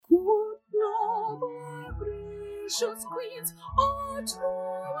gracious queens are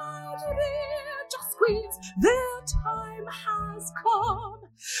true outrageous queens. Their time has come.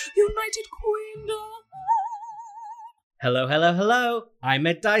 United Queendom. Hello, hello, hello. I'm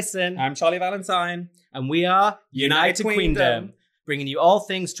Ed Dyson. I'm Charlie Valentine. And we are United Queendom, bringing you all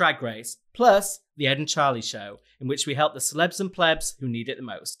things Drag Race, plus the Ed and Charlie Show, in which we help the celebs and plebs who need it the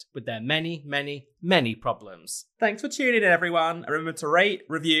most with their many, many, many problems. Thanks for tuning in, everyone. Remember to rate,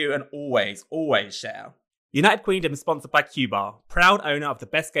 review, and always, always share. United Queendom is sponsored by Q Bar, proud owner of the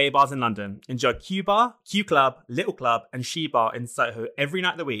best gay bars in London. Enjoy Q Bar, Q Club, Little Club, and She Bar in Soho every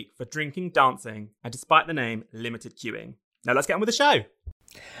night of the week for drinking, dancing, and despite the name, limited queuing. Now let's get on with the show.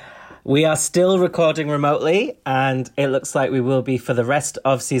 We are still recording remotely, and it looks like we will be for the rest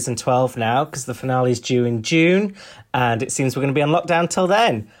of season 12 now, because the finale is due in June, and it seems we're going to be on lockdown till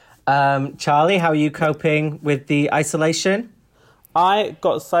then. Charlie, how are you coping with the isolation? I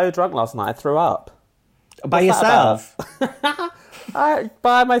got so drunk last night, I threw up. By yourself?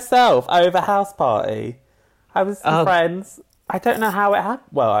 By myself, over a house party. I was with friends. I don't know how it happened.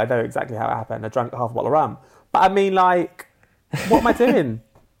 Well, I know exactly how it happened. I drank half a bottle of rum. But I mean, like, what am I doing?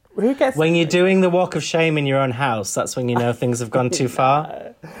 Who gets... When you're doing the walk of shame in your own house, that's when you know things have gone too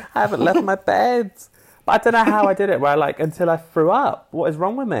far. I haven't left my bed. But I don't know how I did it, until I threw up. What is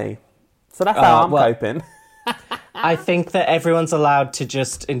wrong with me? So that's how I'm coping. I think that everyone's allowed to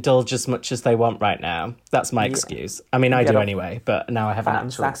just indulge as much as they want right now. That's my excuse. I mean, I do anyway, but now I have an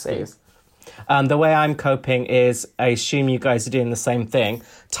actual excuse. The way I'm coping is, I assume you guys are doing the same thing.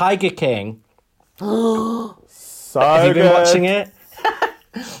 Tiger King. Have you been watching it?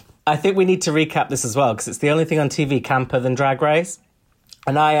 I think we need to recap this as well, because it's the only thing on TV camper than Drag Race.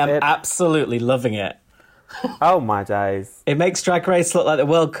 And I am absolutely loving it. Oh, my days. It makes Drag Race look like the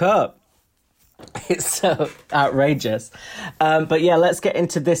World Cup. It's so outrageous. But yeah, let's get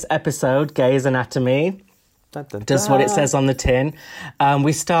into this episode, Gay's Anatomy. Does what it says on the tin.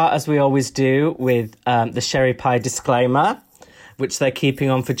 We start, as we always do, with the Sherry Pie disclaimer, which they're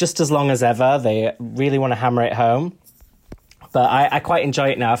keeping on for just as long as ever. They really want to hammer it home. But I quite enjoy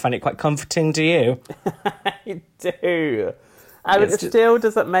it now. I find it quite comforting. Do you? I do. I mean, it still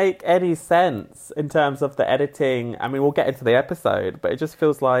doesn't make any sense in terms of the editing. I mean, we'll get into the episode, but it just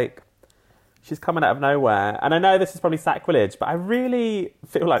feels like she's coming out of nowhere. And I know this is probably sacrilege, but I really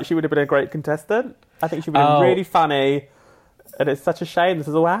feel like she would have been a great contestant. I think she would have been really funny. And it's such a shame this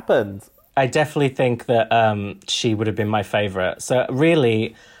has all happened. I definitely think that she would have been my favourite. So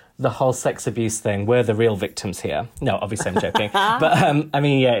really, the whole sex abuse thing, we're the real victims here. No, obviously I'm joking. But I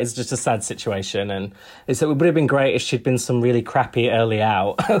mean, yeah, it's just a sad situation. And it would have been great if she'd been some really crappy early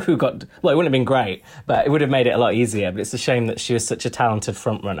out who got... Well, it wouldn't have been great, but it would have made it a lot easier. But it's a shame that she was such a talented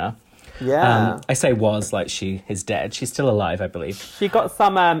front runner. Yeah. I say was, like she is dead. She's still alive, I believe. She got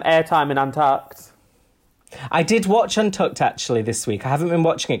some airtime in Untucked. I did watch Untucked, actually, this week. I haven't been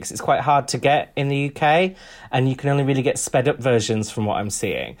watching it because it's quite hard to get in the UK, and you can only really get sped-up versions from what I'm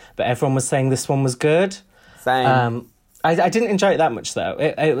seeing. But everyone was saying this one was good. Same. I didn't enjoy it that much, though.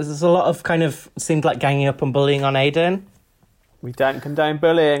 It was a lot of seemed like ganging up and bullying on Aiden. We don't condone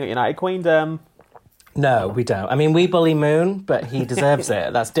bullying at United Queendom. No, we don't. I mean, we bully Moon, but he deserves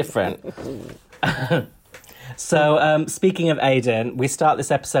it. That's different. So, speaking of Aiden, we start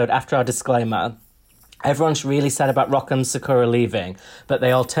this episode after our disclaimer. Everyone's really sad about Rock and Sakura leaving, but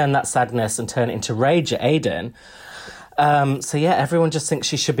they all turn that sadness and turn it into rage at Aiden. So yeah, everyone just thinks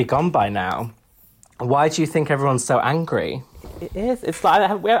she should be gone by now. Why do you think everyone's so angry? It is. It's like,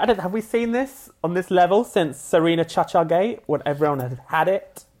 have we seen this on this level since Serena Cha-Cha Gate, when everyone has had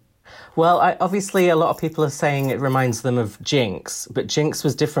it? Well, obviously a lot of people are saying it reminds them of Jinx, but Jinx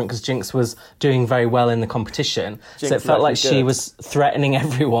was different because Jinx was doing very well in the competition. So it felt like she was threatening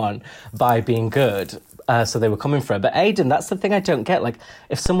everyone by being good. So they were coming for her. But Aiden, that's the thing I don't get. Like,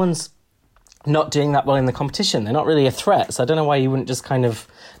 if someone's not doing that well in the competition, they're not really a threat. So I don't know why you wouldn't just kind of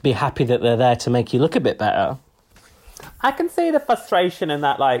be happy that they're there to make you look a bit better. I can see the frustration in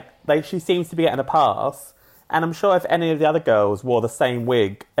that, she seems to be getting a pass. And I'm sure if any of the other girls wore the same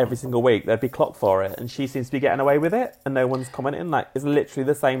wig every single week, they'd be clocked for it. And she seems to be getting away with it. And no one's commenting. It's literally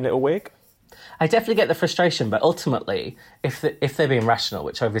the same little wig. I definitely get the frustration, but ultimately, if they're being rational,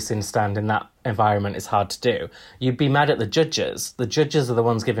 which I obviously understand in that environment is hard to do, you'd be mad at the judges. The judges are the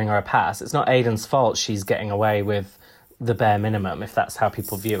ones giving her a pass. It's not Aiden's fault she's getting away with the bare minimum, if that's how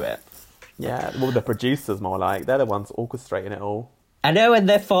people view it. Yeah, well, the producers more like. They're the ones orchestrating it all. I know, and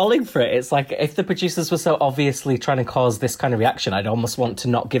they're falling for it. It's like, if the producers were so obviously trying to cause this kind of reaction, I'd almost want to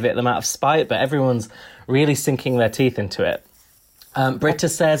not give it them out of spite, but everyone's really sinking their teeth into it. Britta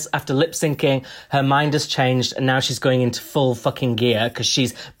says after lip syncing, her mind has changed and now she's going into full fucking gear because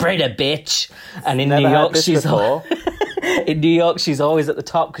she's Britta, bitch. And in New York, in New York, she's always at the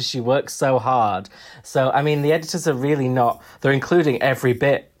top because she works so hard. So, I mean, the editors are really not... They're including every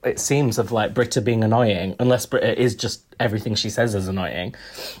bit, it seems, of, like, Britta being annoying, unless Britta is just everything she says is annoying.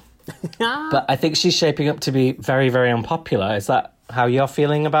 But I think she's shaping up to be very, very unpopular. Is that how you're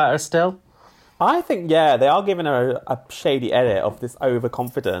feeling about her still? I think, yeah, they are giving her a shady edit of this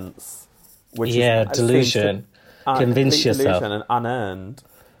overconfidence. Which delusion. Convince yourself. Delusion and unearned.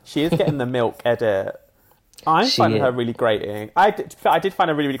 She is getting the milk edit. I'm finding her really grating. I did find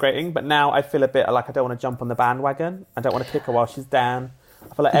her really, really grating, but now I feel a bit like I don't want to jump on the bandwagon. I don't want to kick her while she's down.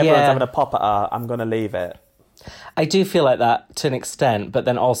 I feel like everyone's having a pop at her. I'm going to leave it. I do feel like that to an extent, but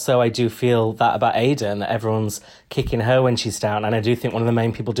then also I do feel that about Aidan, that everyone's kicking her when she's down, and I do think one of the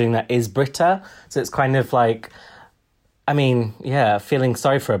main people doing that is Britta. So it's kind of like, I mean, yeah, feeling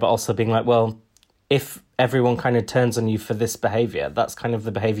sorry for her, but also being like, well, if everyone kind of turns on you for this behaviour, that's kind of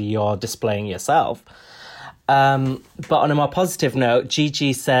the behaviour you're displaying yourself. But on a more positive note,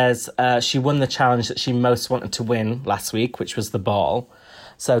 Gigi says she won the challenge that she most wanted to win last week, which was the ball.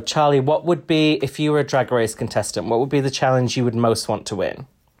 So, Charlie, what would be, if you were a Drag Race contestant, what would be the challenge you would most want to win?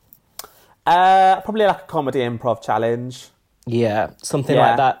 Probably like a comedy improv challenge. Yeah, something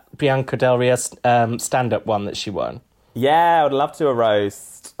like that Bianca Del Rio stand-up one that she won. Yeah, I would love to a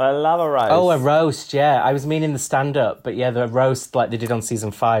roast. I love a roast. Oh, a roast, yeah. I was meaning the stand-up, but yeah, the roast like they did on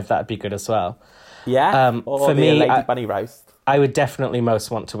season 5, that'd be good as well. Yeah, or for the me, Lady Bunny roast. I would definitely most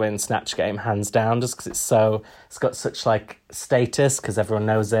want to win Snatch Game, hands down, just because it's got such like status because everyone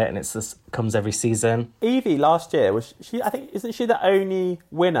knows it and it's just comes every season. Evie last year isn't she the only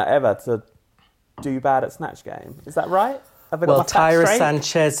winner ever to do bad at Snatch Game? Is that right? Well, Tyra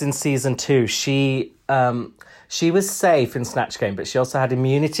Sanchez in season 2, she was safe in Snatch Game, but she also had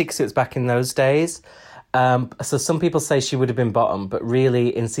immunity because it was back in those days. So some people say she would have been bottom, but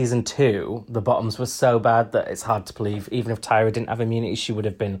really in season 2, the bottoms were so bad that it's hard to believe. Even if Tyra didn't have immunity, she would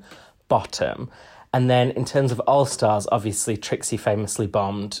have been bottom. And then in terms of All-Stars, obviously Trixie famously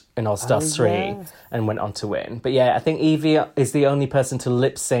bombed in All-Stars 3 and went on to win. But yeah, I think Evie is the only person to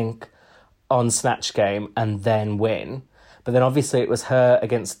lip sync on Snatch Game and then win. But then obviously it was her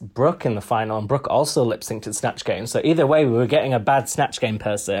against Brooke in the final, and Brooke also lip synced at Snatch Game. So either way, we were getting a bad Snatch Game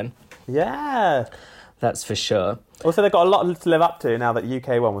person. Yeah. That's for sure. Also, they've got a lot to live up to now that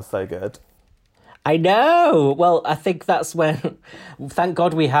UK one was so good. I know. Well, I think that's when... Thank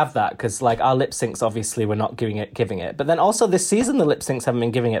God we have that, because like our lip syncs, obviously, we're not giving it. But then also this season, the lip syncs haven't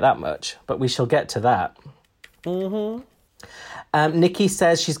been giving it that much. But we shall get to that. Mm-hmm. Nikki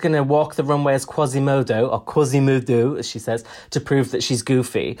says she's going to walk the runway as Quasimodo, or Quasimodo, as she says, to prove that she's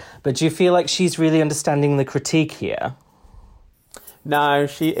goofy. But do you feel like she's really understanding the critique here? No,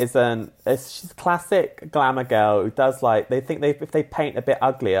 she isn't. She's a classic glamour girl who does like... They think if they paint a bit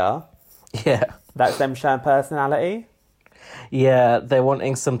uglier... Yeah. That's them showing personality. Yeah, they're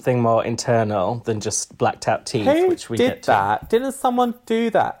wanting something more internal than just blacked out teeth, which we get to. Who did that? Didn't someone do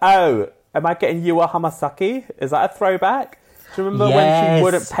that? Oh, am I getting Yua Hamasaki? Is that a throwback? Do you remember when she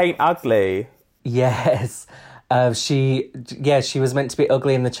wouldn't paint ugly? Yes. She was meant to be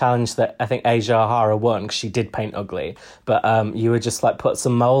ugly in the challenge that I think Asia O'Hara won because she did paint ugly. But you would just like put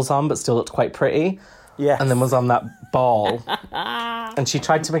some moles on but still looked quite pretty. Yes. And then was on that ball. And she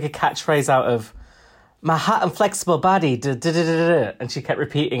tried to make a catchphrase out of my hot and flexible body, and she kept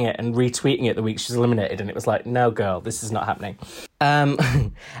repeating it and retweeting it the week she was eliminated, and it was like, no, girl, this is not happening.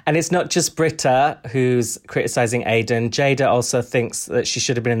 And it's not just Britta who's criticising Aidan. Jada also thinks that she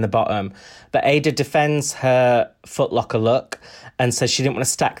should have been in the bottom. But Ada defends her Foot Locker look and says she didn't want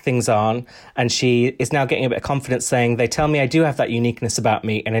to stack things on, and she is now getting a bit of confidence saying, they tell me I do have that uniqueness about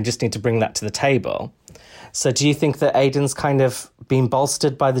me and I just need to bring that to the table. So do you think that Aidan's kind of been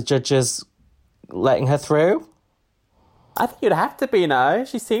bolstered by the judges letting her through? I think you'd have to be, no.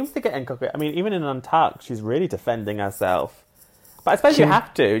 She seems to get in cocky. I mean, even in Untucked, she's really defending herself. But I suppose you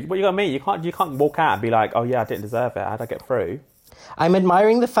have to. What you got to mean? You can't walk out and be like, oh yeah, I didn't deserve it. How'd I get through? I'm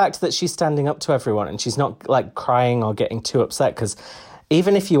admiring the fact that she's standing up to everyone and she's not like crying or getting too upset, because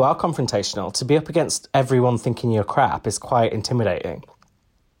even if you are confrontational, to be up against everyone thinking you're crap is quite intimidating.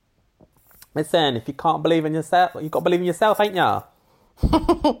 Listen, if you can't believe in yourself, you've got to believe in yourself, ain't ya?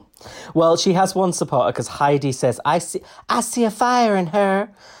 Well, she has one supporter because Heidi says, I see a fire in her.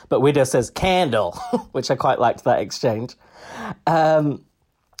 But Widow says, candle, which I quite liked that exchange.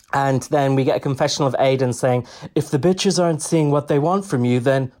 And then we get a confessional of Aidan saying, if the bitches aren't seeing what they want from you,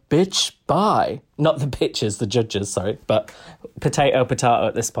 then bitch, bye. Not the bitches, the judges, sorry, but potato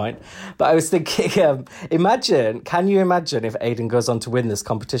at this point. But I was thinking, can you imagine if Aidan goes on to win this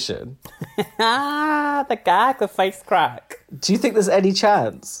competition? The gag, the face crack. Do you think there's any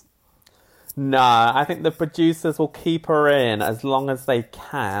chance? No, I think the producers will keep her in as long as they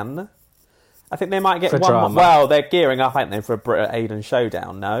can. I think they might get one more. Well, they're gearing up, aren't they, for a Brit Aidan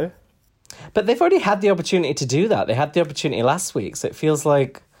showdown, no? But they've already had the opportunity to do that. They had the opportunity last week, so it feels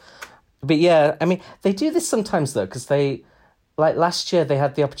like... But yeah, I mean, they do this sometimes, though, because they... Like, last year, they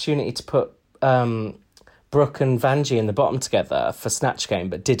had the opportunity to put Brooke and Vanjie in the bottom together for Snatch Game,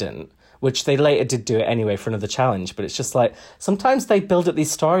 but didn't, which they later did do it anyway for another challenge. But it's just like, sometimes they build up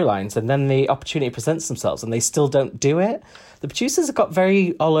these storylines, and then the opportunity presents themselves, and they still don't do it. The producers have got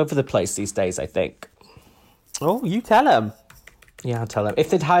very all over the place these days, I think. Oh, you tell them. Yeah, I'll tell them. If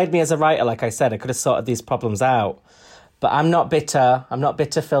they'd hired me as a writer, like I said, I could have sorted these problems out. But I'm not bitter. I'm not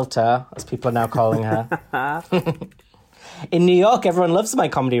bitter filter, as people are now calling her. In New York, everyone loves my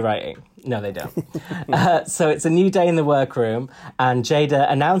comedy writing. No, they don't. So it's a new day in the workroom, and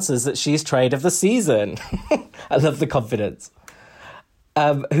Jada announces that she's trade of the season. I love the confidence.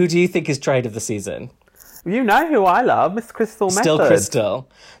 Who do you think is trade of the season? You know who I love, Miss Crystal Method. Still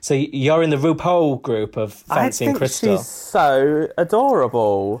Crystal. So you're in the RuPaul group of fancying Crystal. She's so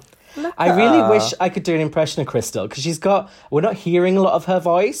adorable. I really wish I could do an impression of Crystal, because we're not hearing a lot of her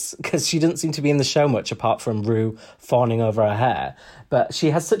voice, because she doesn't seem to be in the show much, apart from Ru fawning over her hair. But she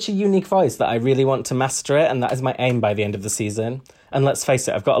has such a unique voice that I really want to master it, and that is my aim by the end of the season. And let's face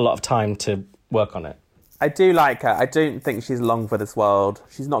it, I've got a lot of time to work on it. I do like her. I don't think she's long for this world.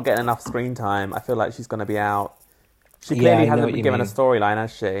 She's not getting enough screen time. I feel like she's going to be out. She clearly hasn't been given a storyline,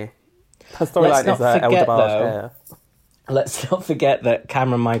 has she? Her storyline is her elder barge hair. Let's not forget that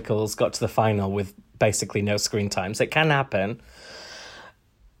Cameron Michaels got to the final with basically no screen time. So it can happen.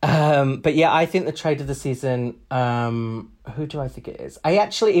 But yeah, I think the trade of the season, who do I think it is? I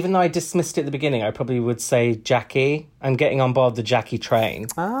actually, even though I dismissed it at the beginning, I probably would say Jackie. I'm getting on board the Jackie train.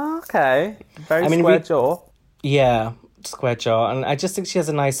 Oh, okay. Square jaw. Yeah, square jaw. And I just think she has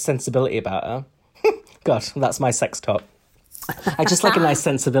a nice sensibility about her. God, that's my sex talk. I just like a nice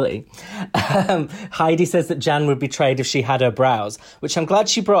sensibility. Heidi says that Jan would be trade if she had her brows, which I'm glad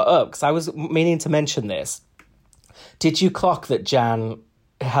she brought up, because I was meaning to mention this. Did you clock that Jan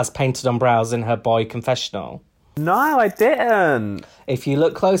has painted on brows in her boy confessional? No, I didn't. If you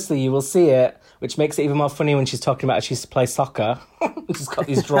look closely, you will see it, which makes it even more funny when she's talking about how she used to play soccer. She's got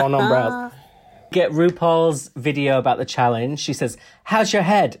these drawn-on brows. Get RuPaul's video about the challenge. She says, how's your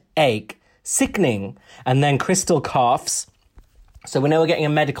head? Ache. Sickening. And then Crystal coughs. So we know we're getting a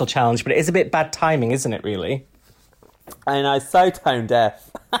medical challenge, but it is a bit bad timing, isn't it, really? I know, so tone deaf.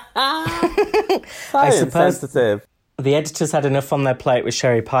 So insensitive. The editors had enough on their plate with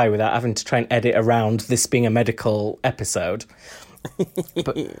Sherry Pie without having to try and edit around this being a medical episode.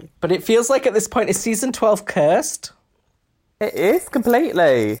 but it feels like at this point, is season 12 cursed? It is,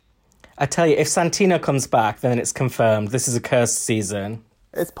 completely. I tell you, if Santino comes back, then it's confirmed. This is a cursed season.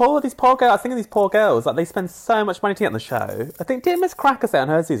 These poor girls. I think of these poor girls. Like, they spend so much money to get on the show. I think, didn't Miss Cracker say on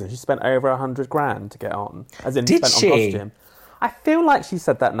her season she spent over $100,000 to get on? As in, did spent she? On costume. I feel like she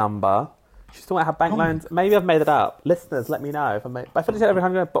said that number. She's talking about her bank loans. Maybe I've made it up. Listeners, let me know if I made. But I feel like she said over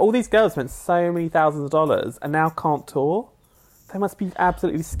 $100,000. But all these girls spent so many thousands of dollars and now can't tour. They must be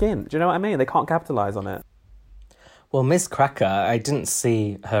absolutely skint. Do you know what I mean? They can't capitalise on it. Well, Miss Cracker, I didn't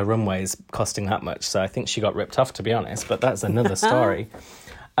see her runways costing that much, so I think she got ripped off, to be honest. But that's another story.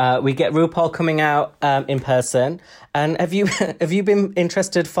 We get RuPaul coming out in person. And have you been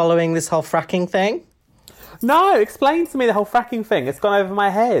interested following this whole fracking thing? No, explain to me the whole fracking thing. It's gone over my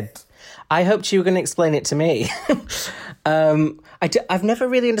head. I hoped you were going to explain it to me. I've never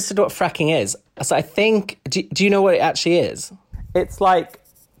really understood what fracking is. So I think... Do you know what it actually is? It's like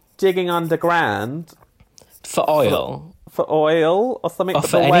digging underground... For oil? For oil or something? Or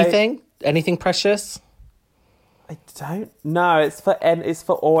for anything? Anything precious? I don't know. It's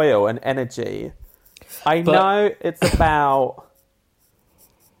for oil and energy. I know it's about...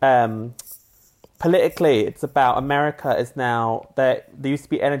 politically, it's about America is now... They used to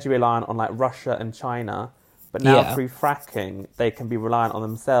be energy reliant on like Russia and China. But now through fracking, they can be reliant on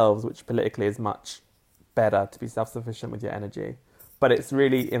themselves, which politically is much better to be self-sufficient with your energy. But it's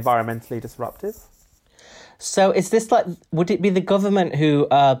really environmentally disruptive. So is this like... Would it be the government who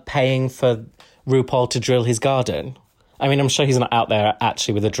are paying for RuPaul to drill his garden? I mean, I'm sure he's not out there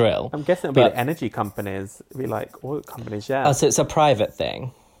actually with a drill. I'm guessing it'll be the energy companies. It'll be like oil companies, yeah. Oh, so it's a private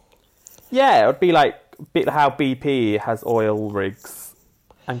thing? Yeah, it would be like how BP has oil rigs.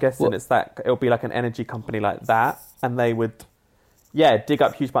 I'm guessing it'll be like an energy company like that, and they would, dig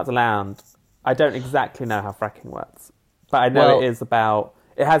up huge amounts of land. I don't exactly know how fracking works, but I know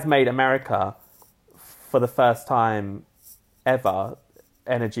it has made America, for the first time ever,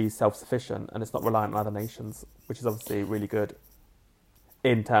 energy self-sufficient, and it's not reliant on other nations, which is obviously really good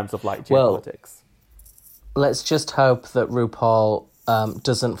in terms of like geopolitics. Let's just hope that RuPaul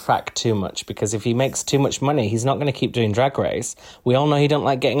doesn't frack too much, because if he makes too much money, he's not going to keep doing Drag Race. We all know he don't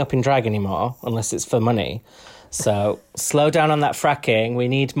like getting up in drag anymore, unless it's for money. So slow down on that fracking. We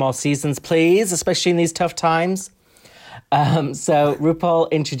need more seasons, please, especially in these tough times. So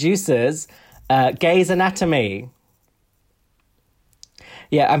RuPaul introduces Grey's Anatomy.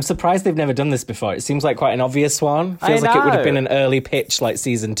 Yeah, I'm surprised they've never done this before. It seems like quite an obvious one. Feels like it would have been an early pitch, like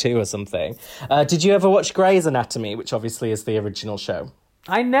season 2 or something. Did you ever watch Grey's Anatomy, which obviously is the original show?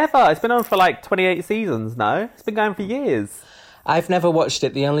 I never. It's been on for like 28 seasons, no? It's been going for years. I've never watched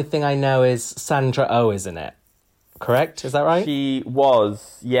it. The only thing I know is Sandra Oh is in it. Correct? Is that right? She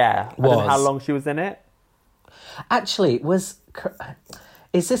was, yeah. I don't know how long she was in it. Actually,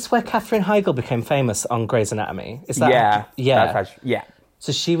 is this where Katherine Heigl became famous on Grey's Anatomy? Is that yeah. That's how yeah.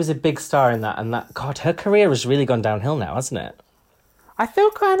 So she was a big star in that, and God, her career has really gone downhill now, hasn't it? I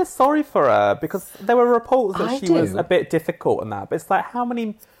feel kind of sorry for her, because there were reports that she was a bit difficult in that. But it's like, how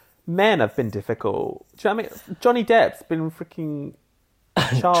many men have been difficult? Do you know what I mean? Johnny Depp's been freaking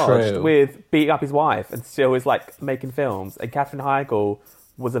charged with beating up his wife and still is like making films. And Katherine Heigl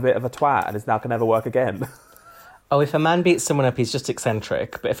was a bit of a twat and is now can never work again. Oh, if a man beats someone up, he's just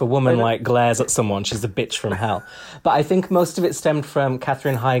eccentric. But if a woman, glares at someone, she's a bitch from hell. But I think most of it stemmed from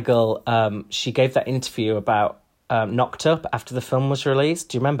Katherine Heigl. She gave that interview about Knocked Up after the film was released.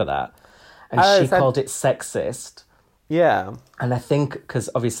 Do you remember that? And she called it sexist. Yeah. And I think, because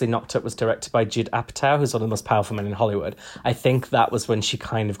obviously Knocked Up was directed by Judd Apatow, who's one of the most powerful men in Hollywood, I think that was when she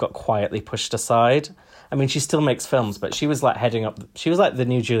kind of got quietly pushed aside. I mean, she still makes films, but she was like she was like the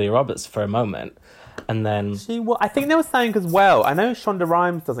new Julia Roberts for a moment. And then I think there was something as well. I know Shonda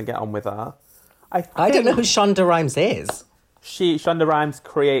Rhimes doesn't get on with her. I don't know who Shonda Rhimes is. Shonda Rhimes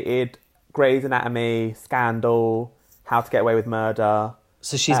created Grey's Anatomy, Scandal, How to Get Away with Murder.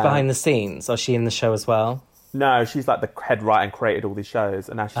 So she's behind the scenes, or is she in the show as well? No, she's like the head writer and created all these shows,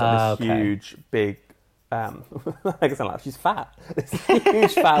 and now she's like this huge, big. I guess I'm like, she's fat. This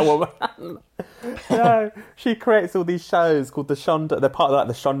huge fat woman. No, she creates all these shows called the Shonda. They're part of like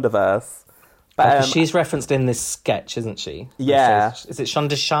the Shondaverse. But she's referenced in this sketch, isn't she? Yeah. Is it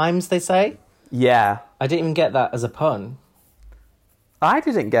Shonda Shimes, they say? Yeah. I didn't even get that as a pun. I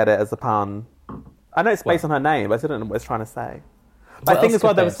didn't get it as a pun. I know it's based on her name, but I didn't know what it's trying to say. But I think as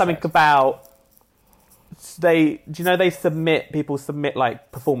well there was something about people submit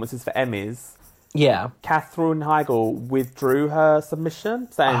like performances for Emmys. Yeah. Katherine Heigl withdrew her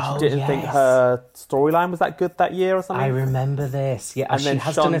submission, saying she didn't think her storyline was that good that year or something. I remember this. Yeah, and she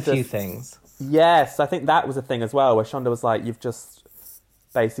has done a few things. Yes, I think that was a thing as well, where Shonda was like, you've just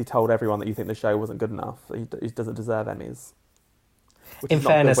basically told everyone that you think the show wasn't good enough, that he doesn't deserve Emmys. In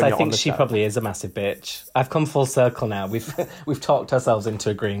fairness, I think she probably is a massive bitch. I've come full circle now. We've talked ourselves into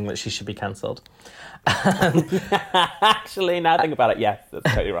agreeing that she should be cancelled. Actually, now I think about it, yes,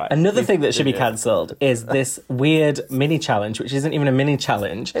 that's totally right. Another thing that should be cancelled is this weird mini challenge, which isn't even a mini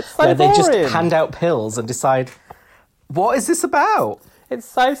challenge, where they just hand out pills and decide, what is this about? It's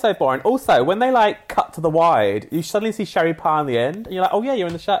so boring. Also, when they like cut to the wide, you suddenly see Sherry Pie on the end, and you're like, oh yeah, you're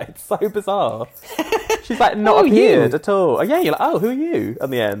in the show. It's so bizarre. She's like not appeared at all. Oh yeah, you're like, oh, who are you? On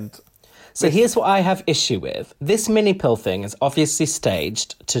the end. So here's what I have issue with. This mini pill thing is obviously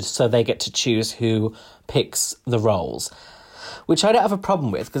staged so they get to choose who picks the roles, which I don't have a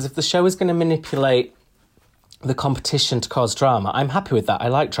problem with, because if the show is going to manipulate the competition to cause drama, I'm happy with that. I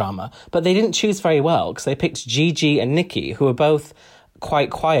like drama. But they didn't choose very well, because they picked Gigi and Nikki, who are both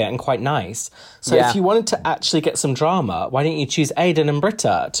quite quiet and quite nice. So if you wanted to actually get some drama, why didn't you choose Aidan and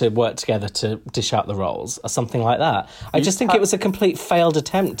Britta to work together to dish out the roles or something like that? I just think it was a complete failed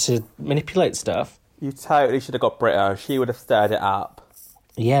attempt to manipulate stuff. You totally should have got Britta. She would have stirred it up.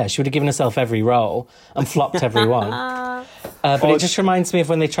 Yeah, she would have given herself every role and flopped every one. But it just reminds me of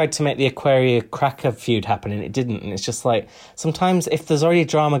when they tried to make the Aquaria Cracker feud happen and it didn't. And it's just like, sometimes if there's already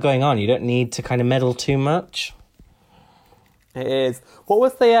drama going on, you don't need to kind of meddle too much. It is. What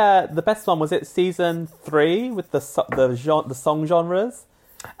was the best one? Was it season 3 with the song genres?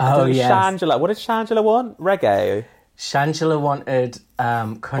 Oh, yes. Shangela. What did Shangela want? Reggae. Shangela wanted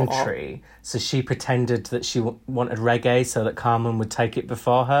country, so she pretended that she wanted reggae so that Carmen would take it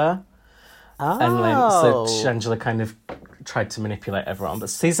before her. Oh. And then, so Shangela kind of tried to manipulate everyone. But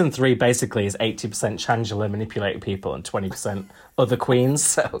season 3 basically is 80% Shangela manipulating people and 20% other queens.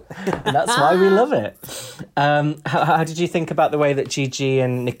 So that's why we love it. How did you think about the way that Gigi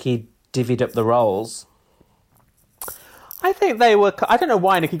and Nikki divvied up the roles? I think they were... I don't know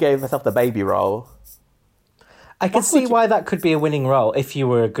why Nikki gave herself the baby role. I can see why that could be a winning role if you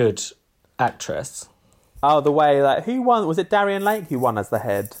were a good actress. Oh, the way that... Who won? Was it Darian Lake who won as the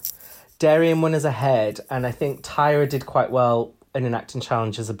head? Darian won as a head, and I think Tyra did quite well in an acting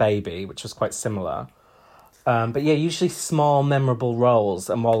challenge as a baby, which was quite similar. But yeah, usually small, memorable roles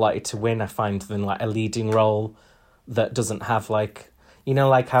are more likely to win, I find, than like a leading role that doesn't have like... You know,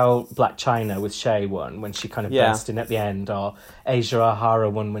 like how Black China with Shay won when she kind of burst in at the end, or Asia O'Hara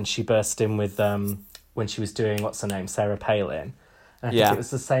won when she burst in with when she was doing, what's her name, Sarah Palin. And I think it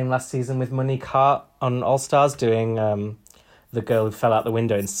was the same last season with Monique Hart on All Stars doing the girl who fell out the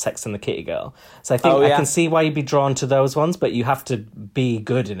window in Sex and the Kitty Girl. So I think I can see why you'd be drawn to those ones, but you have to be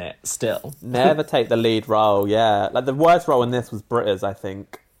good in it still. Never take the lead role, yeah. Like the worst role in this was Britta's, I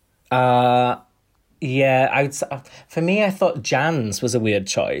think. Yeah, for me, I thought Jan's was a weird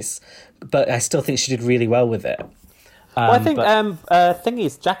choice, but I still think she did really well with it. Well, I think thing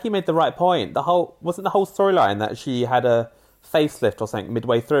is, Jackie made the right point. Wasn't the whole storyline that she had a facelift or something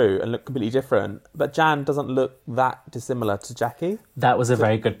midway through and looked completely different, but Jan doesn't look that dissimilar to Jackie. That was a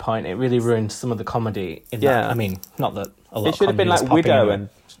very good point. It really ruined some of the comedy in that. I mean, not that a lot. It should have been like Widow and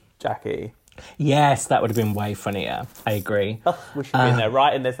Jackie. Yes, that would have been way funnier. I agree. Oh, we should be in there,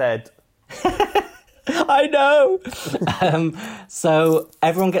 right in this head. I know. So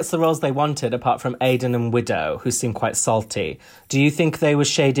everyone gets the roles they wanted, apart from Aiden and Widow, who seem quite salty. Do you think they were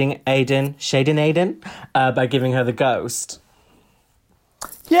shading Aiden by giving her the ghost?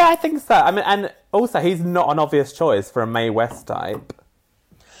 Yeah, I think so. I mean, and also he's not an obvious choice for a Mae West type.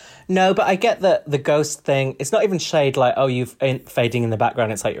 No, but I get that the ghost thing, it's not even shade like, oh, you're fading in the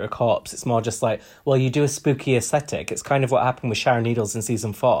background, it's like you're a corpse. It's more just like, well, you do a spooky aesthetic. It's kind of what happened with Sharon Needles in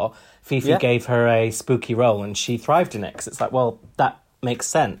season 4. Fifi gave her a spooky role and she thrived in it, because it's like, well, that makes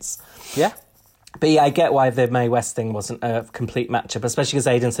sense. Yeah. But yeah, I get why the Mae West thing wasn't a complete matchup, especially because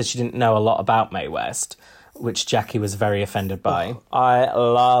Aiden said she didn't know a lot about Mae West, which Jackie was very offended by. Oh, I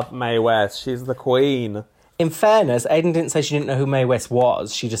love Mae West. She's the queen. In fairness, Aiden didn't say she didn't know who Mae West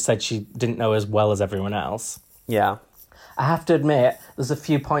was. She just said she didn't know as well as everyone else. Yeah. I have to admit, there's a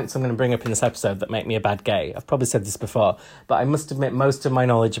few points I'm going to bring up in this episode that make me a bad gay. I've probably said this before, but I must admit most of my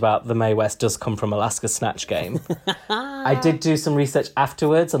knowledge about the Mae West does come from Alaska Snatch Game. I did do some research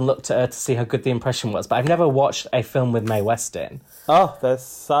afterwards and looked at her to see how good the impression was, but I've never watched a film with Mae West in. Oh, they're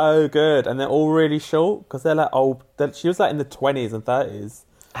so good. And they're all really short, because they're like old. She was like in the 20s and 30s.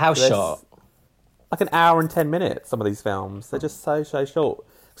 How short? Like an hour and 10 minutes, some of these films. They're just so short.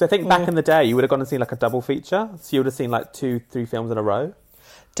 Because I think back in the day, you would have gone and seen like a double feature. So you would have seen like 2-3 films in a row.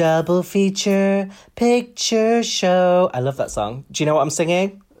 Double feature, picture show. I love that song. Do you know what I'm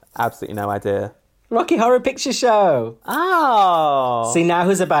singing? Absolutely no idea. Rocky Horror Picture Show. Oh. See, now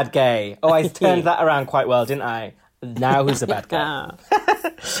who's a bad gay? Oh, I turned that around quite well, didn't I? Now who's a bad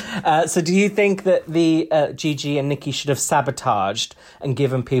gay? So do you think that the Gigi and Nikki should have sabotaged and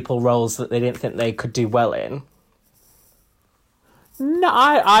given people roles that they didn't think they could do well in? No,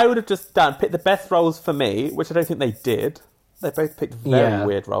 I would have just picked the best roles for me, which I don't think they did. They both picked very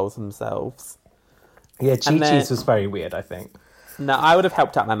weird roles themselves. Yeah, Gigi's was very weird, I think. No, I would have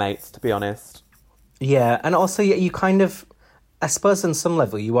helped out my mates, to be honest. Yeah, and also you kind of, I suppose on some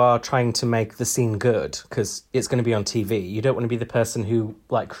level you are trying to make the scene good because it's going to be on TV. You don't want to be the person who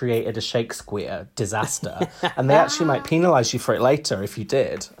like created a Shakespeare disaster, and they actually might penalise you for it later if you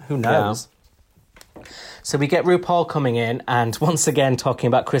did. Who knows? Yeah. So we get RuPaul coming in and once again talking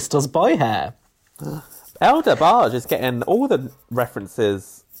about Crystal's boy hair. Elder Barge is getting all the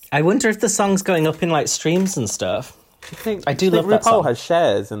references. I wonder if the song's going up in like streams and stuff. I do love that song. RuPaul has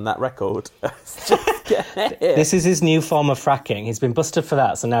shares in that record. This is his new form of fracking. He's been busted for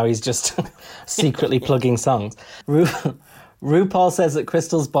that, so now he's just secretly plugging songs. RuPaul says that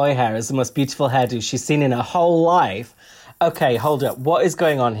Crystal's boy hair is the most beautiful hairdo she's seen in her whole life. Okay, hold up. What is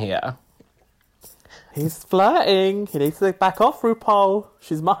going on here? He's flirting. He needs to back off, RuPaul.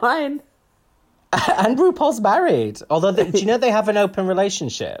 She's mine. And RuPaul's married. Although, do you know they have an open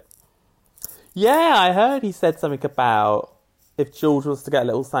relationship? Yeah, I heard he said something about if George wants to get a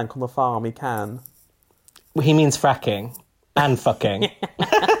little stank on the farm, he can. He means fracking and fucking.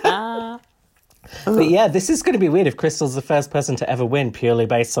 But yeah, this is going to be weird if Crystal's the first person to ever win purely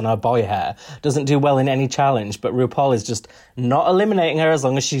based on her boy hair. Doesn't do well in any challenge, but RuPaul is just not eliminating her as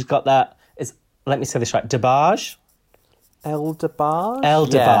long as she's got that. Let me say this right. DeBarge? El DeBarge? El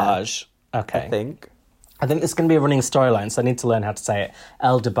DeBarge. Okay. I think. I think this is going to be a running storyline, so I need to learn how to say it.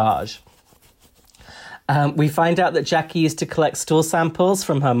 Eldebage. We find out that Jackie used to collect stool samples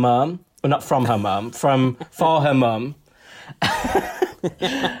from her mum. Well, not from her mum, for her mum.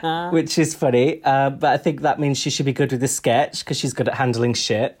 Which is funny. But I think that means she should be good with this sketch because she's good at handling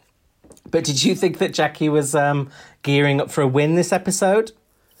shit. But did you think that Jackie was gearing up for a win this episode?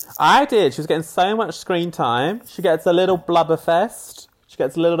 I did. She was getting so much screen time. She gets a little blubber fest. She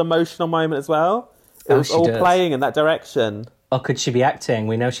gets a little emotional moment as well. It was all playing in that direction. Or could she be acting?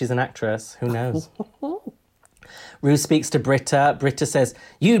 We know she's an actress. Who knows? Rue speaks to Britta. Britta says,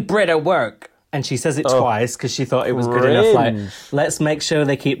 "You Britta work." And she says it twice because she thought it was good enough. Like, let's make sure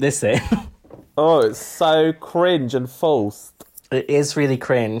they keep this in. Oh, it's so cringe and false. It is really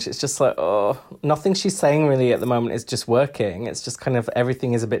cringe. It's just like, nothing she's saying really at the moment is just working. It's just kind of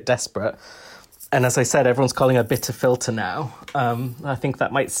everything is a bit desperate. And as I said, everyone's calling her bitter filter now. I think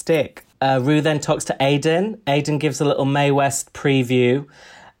that might stick. Rue then talks to Aiden. Aiden gives a little Mae West preview.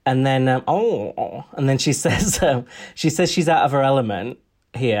 And then, and then she says she's out of her element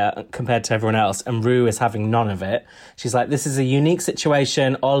here compared to everyone else. And Rue is having none of it. She's like, this is a unique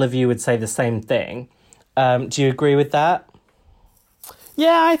situation. All of you would say the same thing. Do you agree with that?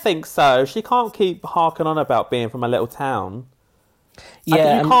 Yeah, I think so. She can't keep harking on about being from a little town.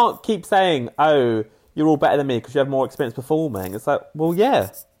 Yeah, you can't keep saying, "Oh, you're all better than me because you have more experience performing." It's like, well, yeah,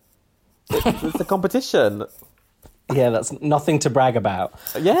 it's a competition. Yeah, that's nothing to brag about.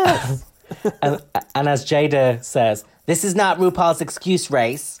 Yes. and as Jada says, this is not RuPaul's excuse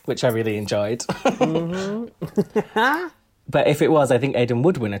race, which I really enjoyed. Mm-hmm. But if it was, I think Aiden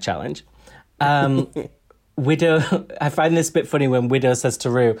would win a challenge. Widow, I find this a bit funny when Widow says to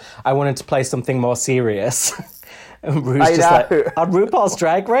Rue, "I wanted to play something more serious." And Rue's just like, on RuPaul's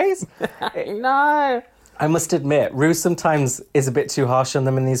Drag Race? No. I must admit, Rue sometimes is a bit too harsh on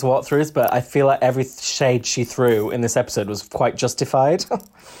them in these walkthroughs, but I feel like every shade she threw in this episode was quite justified.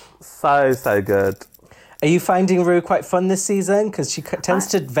 So good. Are you finding Rue quite fun this season? Because she tends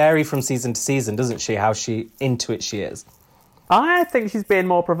to vary from season to season, doesn't she? How into it she is. I think she's been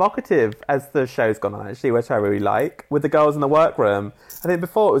more provocative as the show's gone on, actually, which I really like. With the girls in the workroom. I think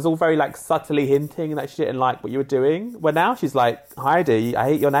before it was all very, subtly hinting that she didn't like what you were doing. Well, now she's like, Heidi, I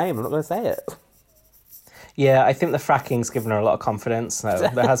hate your name. I'm not going to say it. Yeah, I think the fracking's given her a lot of confidence. So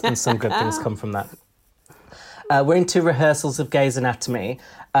there has been some good things come from that. We're into rehearsals of Grey's Anatomy.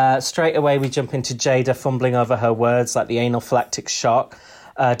 Straight away, we jump into Jada fumbling over her words, like the anaphylactic shock.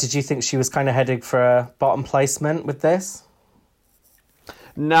 Did you think she was kind of heading for a bottom placement with this?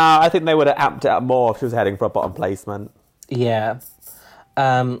 No, I think they would have amped it up more if she was heading for a bottom placement. Yeah.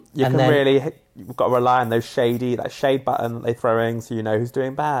 You've got to rely on that shade button that they're throwing so you know who's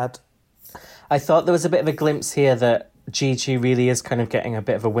doing bad. I thought there was a bit of a glimpse here that Gigi really is kind of getting a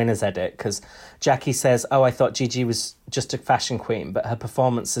bit of a winner's edit because Jackie says, I thought Gigi was just a fashion queen, but her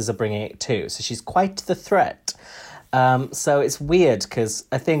performances are bringing it too. So she's quite the threat. So it's weird because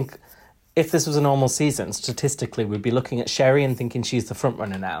I think if this was a normal season, statistically, we'd be looking at Sherry and thinking she's the front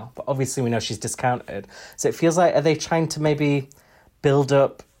runner now. But obviously we know she's discounted. So it feels like, are they trying to maybe build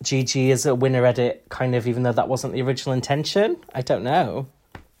up Gigi as a winner edit, kind of, even though that wasn't the original intention? I don't know.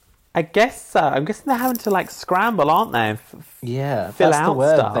 I guess so. I'm guessing they're having to scramble, aren't they? Yeah, fill that's out the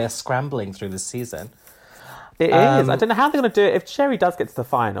word. stuff. They're scrambling through this season. It is. I don't know how they're going to do it if Sherry does get to the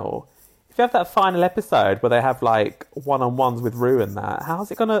final. If you have that final episode where they have one-on-ones with Rue and that,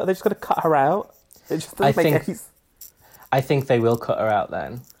 how's it going to... Are they just going to cut her out? It just doesn't make any... I think they will cut her out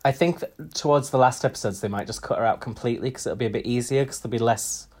then. I think that towards the last episodes they might just cut her out completely because it'll be a bit easier because there'll be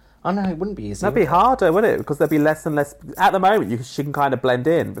less... Oh no, it wouldn't be easy. That'd be harder, wouldn't it? Because there'll be less and less... At the moment, she can kind of blend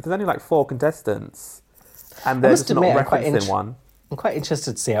in, but there's only 4 contestants. And they're just not referencing one. I'm quite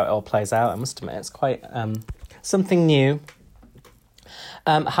interested to see how it all plays out, I must admit. It's quite something new.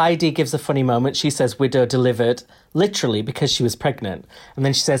 Heidi gives a funny moment. She says Widow delivered, literally because she was pregnant. And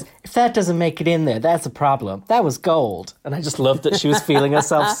then she says, if that doesn't make it in there, that's a problem. That was gold. And I just loved that she was feeling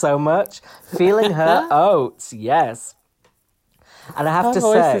herself so much. Feeling her oats, yes. And I have to say...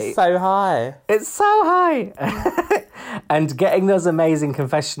 Her voice is so high. It's so high. And getting those amazing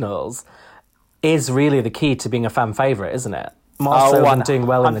confessionals is really the key to being a fan favourite, isn't it? More so than doing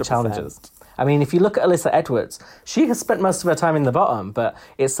well in the challenges. I mean, if you look at Alyssa Edwards, she has spent most of her time in the bottom, but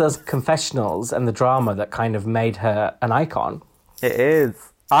it's those confessionals and the drama that kind of made her an icon. It is.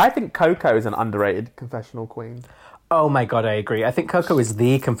 I think Coco is an underrated confessional queen. Oh my God, I agree. I think Coco is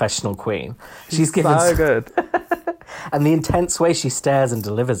the confessional queen. She's given so good. And the intense way she stares and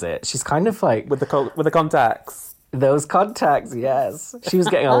delivers it, she's kind of like... With the contacts. Those contacts, yes. She was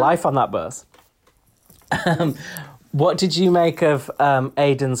getting a life on that bus. What did you make of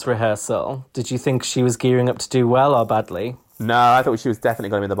Aiden's rehearsal? Did you think she was gearing up to do well or badly? No, I thought she was definitely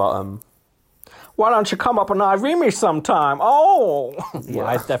going to be in the bottom. Why don't you come up and IV me sometime? Oh! Yeah,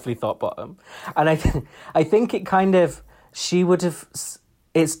 I definitely thought bottom. And I think it kind of... She would have...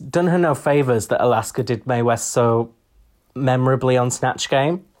 It's done her no favours that Alaska did Mae West so memorably on Snatch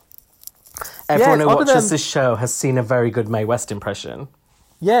Game. Everyone who watches this show has seen a very good Mae West impression.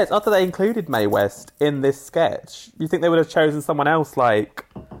 Yeah, it's odd that they included Mae West in this sketch. You think they would have chosen someone else like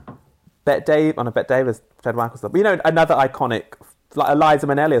Bette Davis? Oh no, Bette Davis, Fred Michaels. But you know, another iconic, like Eliza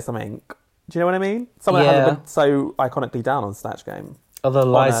Minnelli or something. Do you know what I mean? Someone that hasn't been so iconically down on Snatch Game. Although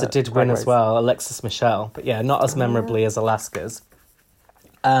Eliza did win as well, Alexis Michelle. But yeah, not as memorably as Alaska's.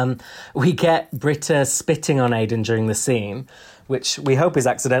 We get Britta spitting on Aiden during the scene, which we hope is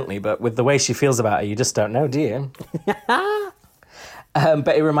accidentally, but with the way she feels about her, you just don't know, do you?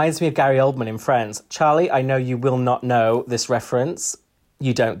 But it reminds me of Gary Oldman in Friends. Charlie, I know you will not know this reference.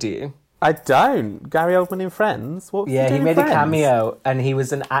 You don't, do you? I don't. Gary Oldman in Friends? What? Yeah, he made a cameo, and he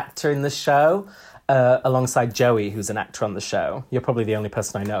was an actor in the show alongside Joey, who's an actor on the show. You're probably the only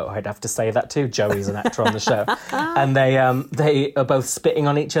person I know I'd have to say that to. Joey's an actor on the show. And they are both spitting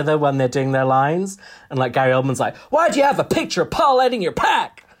on each other when they're doing their lines. And like Gary Oldman's like, why'd you have a picture of Paul Ed in your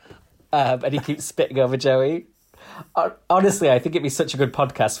pack? And he keeps spitting over Joey. Honestly, I think it'd be such a good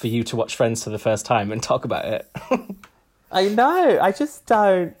podcast for you to watch Friends for the first time and talk about it. I know. I just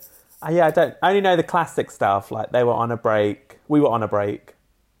don't. I don't. I only know the classic stuff. Like they were on a break. We were on a break.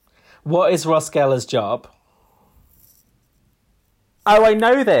 What is Ross Geller's job? Oh, I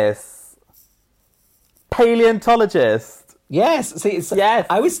know this. Paleontologist. Yes. See, yes.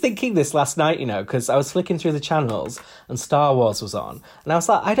 I was thinking this last night, you know, because I was flicking through the channels and Star Wars was on. And I was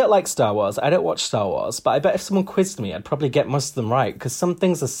like, I don't like Star Wars. I don't watch Star Wars. But I bet if someone quizzed me, I'd probably get most of them right because some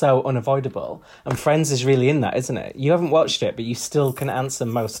things are so unavoidable. And Friends is really in that, isn't it? You haven't watched it, but you still can answer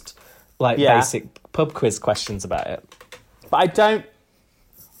most basic pub quiz questions about it. But I don't...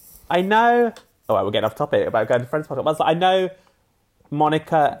 I know... Oh, right, we're getting off topic about going to Friends podcast. But I know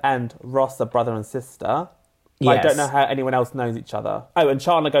Monica and Ross are brother and sister. But I don't know how anyone else knows each other. Oh, and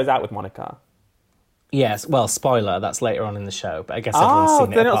Chandler goes out with Monica. Yes, well, spoiler, that's later on in the show, but I guess everyone's seen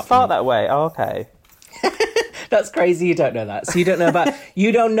it. Oh, then it'll start that way. Oh, okay. That's crazy you don't know that. So you don't know about...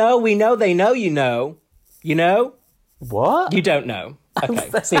 You don't know, we know, they know, you know. You know? What? You don't know. Okay,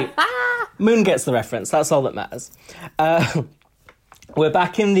 see, Moon gets the reference. That's all that matters. We're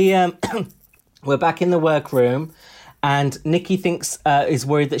back in the... we're back in the workroom, and Nikki is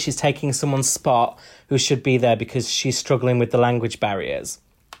worried that she's taking someone's spot who should be there because she's struggling with the language barriers.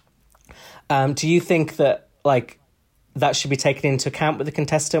 Do you think that, like, that should be taken into account with the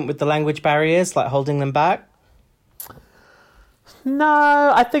contestant with the language barriers, like holding them back?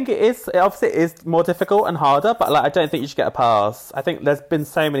 No, I think it is. Obviously, it is more difficult and harder, but like, I don't think you should get a pass. I think there's been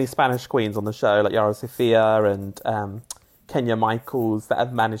so many Spanish queens on the show, like Yara Sofia and Kenya Michaels, that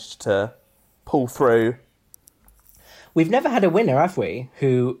have managed to pull through. We've never had a winner, have we,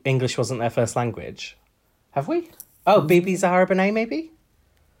 who English wasn't their first language? Have we? Oh, Bibi Zahara Benet, maybe?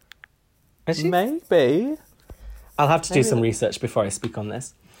 Is she? Maybe. I'll have to do some research before I speak on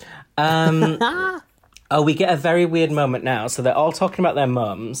this. Oh, we get a very weird moment now. So they're all talking about their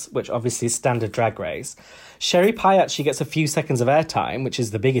mums, which obviously is standard Drag Race. Sherry Pie actually gets a few seconds of airtime, which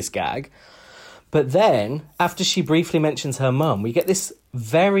is the biggest gag. But then, after she briefly mentions her mum, we get this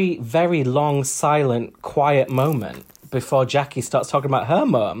very, very long, silent, quiet moment before Jackie starts talking about her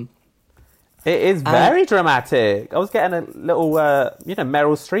mum. It is very dramatic. I was getting a little,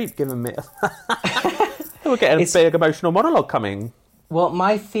 Meryl Streep giving me... We're getting a big emotional monologue coming. Well,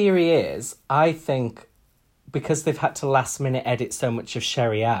 my theory is, I think, because they've had to last-minute edit so much of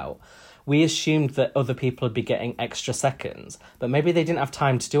Sherry out, we assumed that other people would be getting extra seconds, but maybe they didn't have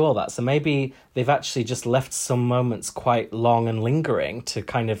time to do all that. So maybe they've actually just left some moments quite long and lingering to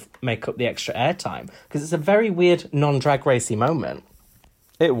kind of make up the extra airtime. Because it's a very weird non-Drag Racy moment.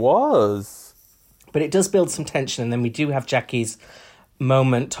 It was. But it does build some tension, and then we do have Jackie's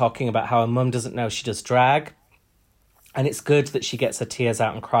moment talking about how her mum doesn't know she does drag. And it's good that she gets her tears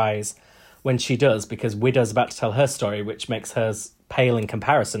out and cries when she does, because Widow's about to tell her story, which makes hers pale in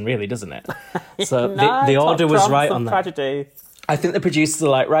comparison, really, doesn't it? So the order was right on that. Tragedy. I think the producers are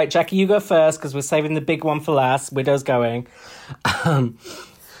like, right, Jackie, you go first, because we're saving the big one for last. Widow's going. Do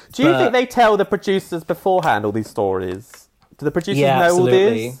you think they tell the producers beforehand all these stories? Do the producers know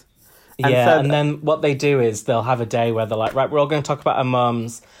absolutely. All this? And then what they do is they'll have a day where they're like, right, we're all going to talk about our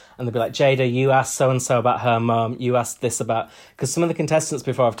mums. And they'll be like, Jada, you asked so-and-so about her mum. You asked this about... Because some of the contestants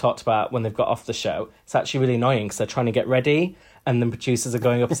before I've talked about when they've got off the show, it's actually really annoying because they're trying to get ready and the producers are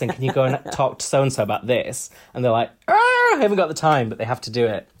going up and saying, can you go and talk to so-and-so about this? And they're like, I haven't got the time, but they have to do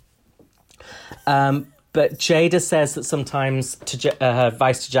it. But Jada says that sometimes, her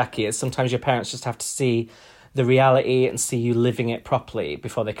advice to Jackie is sometimes your parents just have to see the reality and see you living it properly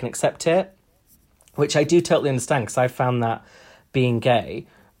before they can accept it, which I do totally understand, because I found that being gay,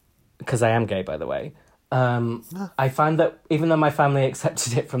 because I am gay, by the way, I find that even though my family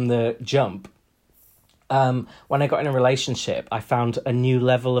accepted it from the jump, when I got in a relationship, I found a new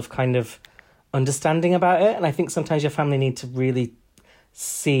level of kind of understanding about it. And I think sometimes your family need to really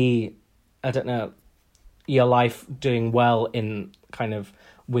see, I don't know, your life doing well in kind of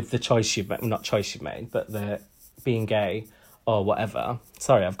with the choice you've made, not choice you've made, but the being gay or whatever.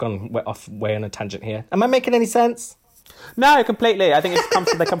 Sorry, I've gone way on a tangent here. Am I making any sense? No, completely. I think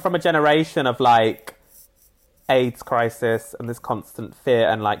they come from a generation of like AIDS crisis and this constant fear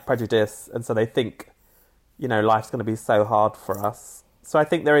and like prejudice, and so they think, you know, life's going to be so hard for us. So I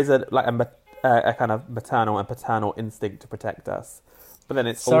think there is a kind of maternal and paternal instinct to protect us. But then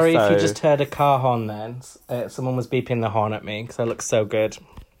it's Sorry also... if you just heard a car horn then. Someone was beeping the horn at me because I look so good.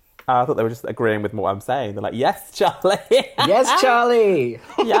 I thought they were just agreeing with what I'm saying. They're like, yes, Charlie. Yes, Charlie.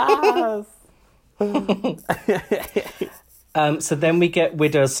 Yes. So then we get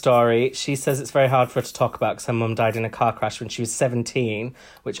Widow's story. She says it's very hard for her to talk about because her mum died in a car crash when she was 17,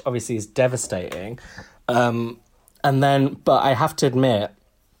 which obviously is devastating. But I have to admit,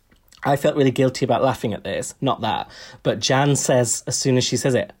 I felt really guilty about laughing at this. Not that. But Jan says, as soon as she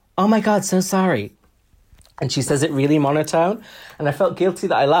says it, oh my God, so sorry. And she says it really monotone. And I felt guilty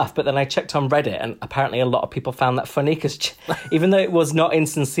that I laughed. But then I checked on Reddit, and apparently a lot of people found that funny because even though it was not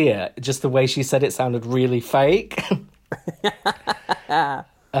insincere, just the way she said it sounded really fake. But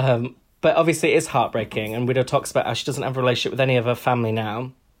obviously it is heartbreaking. And Widow talks about how she doesn't have a relationship with any of her family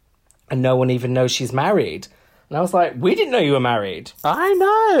now. And no one even knows she's married. And I was like, we didn't know you were married. I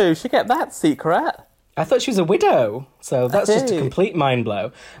know. She get that secret. I thought she was a widow. So that's just a complete mind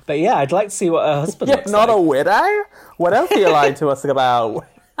blow. But yeah, I'd like to see what her husband looks not like. a widow? What else are you lying to us about?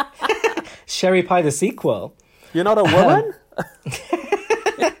 Sherry Pie the sequel. You're not a woman?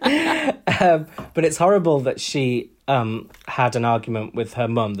 But it's horrible that she had an argument with her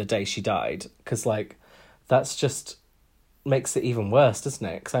mum the day she died. Because, like, that's just makes it even worse, doesn't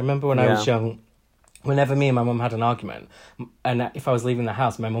it? Because I remember when I was young, whenever me and my mum had an argument, and if I was leaving the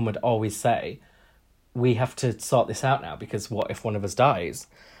house, my mum would always say, we have to sort this out now because what if one of us dies?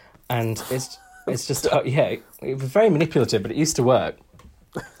 And it's just, it was very manipulative, but it used to work.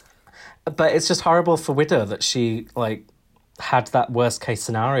 But it's just horrible for Widow that she, like, had that worst case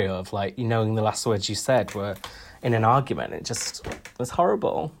scenario of, like, knowing the last words you said were in an argument. It just was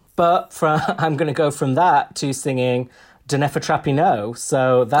horrible. But I'm going to go from that to singing Danefa Trappy No.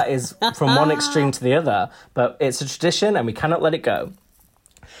 So that is from one extreme to the other. But it's a tradition and we cannot let it go.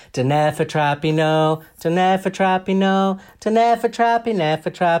 Danefa Trappy No, Danefa Trappy No, Danefa Trappy, Nefa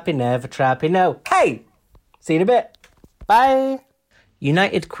Trappy, Nefa Trappy No. Hey! See you in a bit. Bye.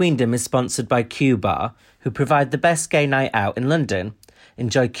 United Queendom is sponsored by Q Bar, who provide the best gay night out in London.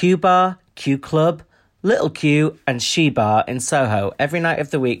 Enjoy Q Bar, Q Club, Little Q and She Bar in Soho every night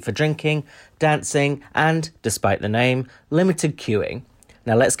of the week for drinking, dancing and, despite the name, limited queuing.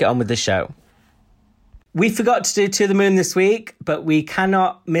 Now let's get on with the show. We forgot to do To the Moon this week, but we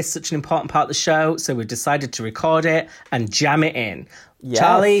cannot miss such an important part of the show, so we've decided to record it and jam it in. Yes,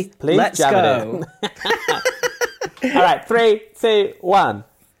 Charlie, please let's jam go. All right, 3, 2, 1.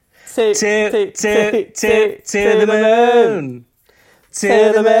 To the moon.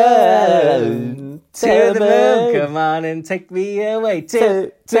 To the moon. To the moon. Come on and take me away.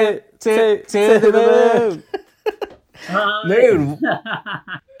 To the moon. Hi. Moon.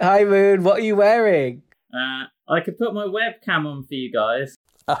 Hi, Moon. What are you wearing? I could put my webcam on for you guys.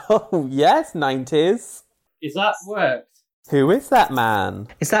 Oh, yes, 90s. Is that worked? Who is that man?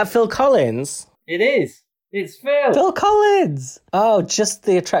 Is that Phil Collins? It is. It's Phil. Phil Collins. Oh, just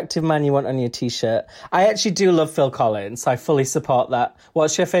the attractive man you want on your T-shirt. I actually do love Phil Collins. I fully support that.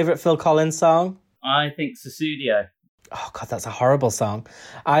 What's your favourite Phil Collins song? I think Susudio. Oh, God, that's a horrible song.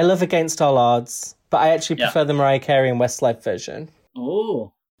 I love Against All Odds, but I actually prefer the Mariah Carey and Westlife version.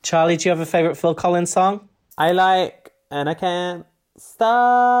 Oh. Charlie, do you have a favourite Phil Collins song? I like And I Can't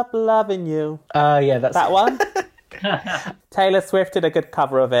Stop Loving You. Oh, yeah, that's... That one? Taylor Swift did a good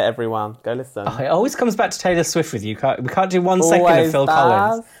cover of it, everyone. Go listen. Oh, it always comes back to Taylor Swift with you. We can't do 1 second of Phil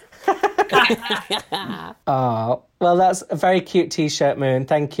Collins. Oh, well, that's a very cute T-shirt, Moon.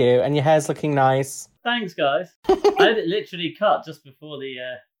 Thank you. And your hair's looking nice. Thanks, guys. I had it literally cut just before the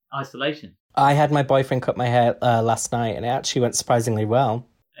isolation. I had my boyfriend cut my hair last night, and it actually went surprisingly well.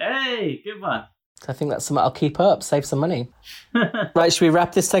 Hey, good one. So I think that's something I'll keep up, save some money. Right, should we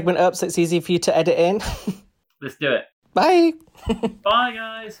wrap this segment up so it's easy for you to edit in? Let's do it. Bye. Bye,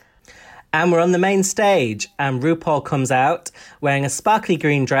 guys. And we're on the main stage, and RuPaul comes out wearing a sparkly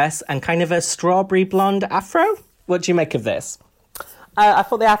green dress and kind of a strawberry blonde afro. What do you make of this? I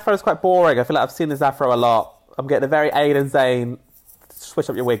thought the afro was quite boring. I feel like I've seen this afro a lot. I'm getting a very Aiden Zane, switch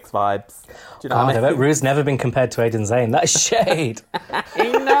up your wigs vibes. Do you know what I mean? Rue's never been compared to Aiden Zane. That's shade.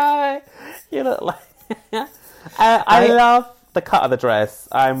 No, you look like... I love the cut of the dress.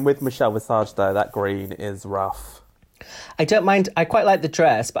 I'm with Michelle Visage, though. That green is rough. I don't mind. I quite like the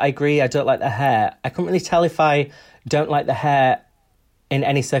dress, but I agree I don't like the hair. I couldn't really tell if I don't like the hair in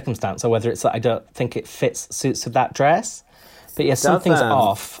any circumstance or whether it's that I don't think it suits with that dress. But yeah, something's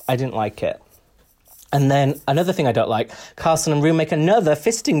off. I didn't like it. And then another thing I don't like, Carson and Rue make another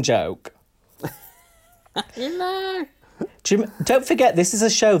fisting joke. No. Don't forget, this is a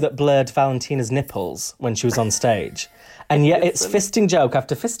show that blurred Valentina's nipples when she was on stage. And yet it's fisting joke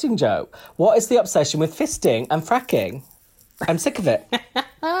after fisting joke. What is the obsession with fisting and fracking? I'm sick of it.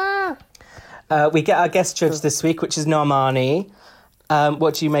 We get our guest judge this week, which is Normani.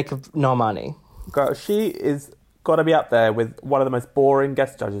 What do you make of Normani? Girl, she is got to be up there with one of the most boring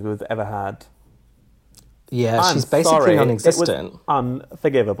guest judges we've ever had. Yeah, she's basically non-existent. It was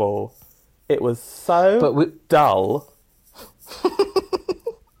unforgivable. It was so dull.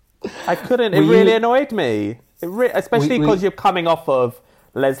 I couldn't. It really annoyed me. Especially because you're coming off of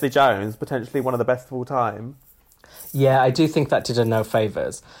Leslie Jones, potentially one of the best of all time. Yeah, I do think that did her no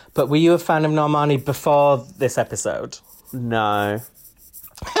favours. But were you a fan of Normani before this episode? No.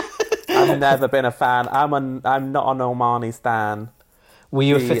 I've never been a fan. I'm not a Normani stan. Were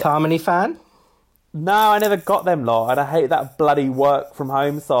you a Fifth Harmony fan? No, I never got them lot, and I hate that bloody Work From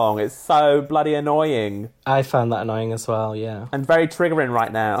Home song. It's so bloody annoying. I found that annoying as well, yeah. And very triggering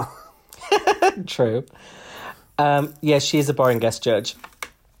right now. True. Yeah, she is a boring guest judge.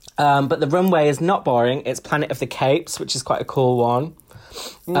 But the runway is not boring. It's Planet of the Capes, which is quite a cool one.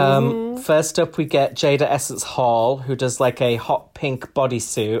 First up, we get Jada Essence Hall, who does like a hot pink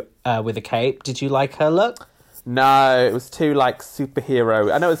bodysuit with a cape. Did you like her look? No, it was too like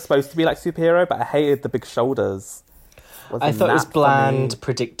superhero. I know it's supposed to be like superhero, but I hated the big shoulders. I thought it was bland,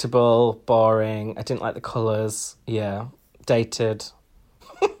 predictable, boring. I didn't like the colours. Yeah, dated.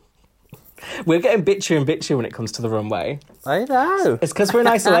 We're getting bitchier and bitchier when it comes to the runway. I know. It's because we're in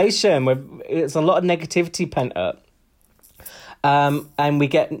isolation. It's a lot of negativity pent up. And we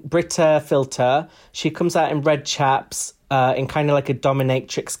get Britta Filter. She comes out in red chaps, in kind of like a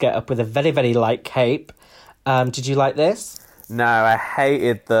dominatrix get-up with a very, very light cape. Did you like this? No, I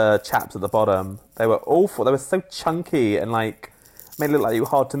hated the chaps at the bottom. They were awful. They were so chunky and like made it look like you were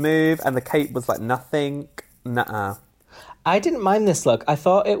hard to move, and the cape was like nothing. Nuh-uh. I didn't mind this look. I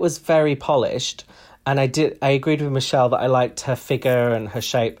thought it was very polished, and I agreed with Michelle that I liked her figure and her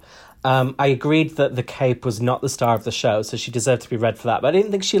shape. I agreed that the cape was not the star of the show, so she deserved to be red for that. But I didn't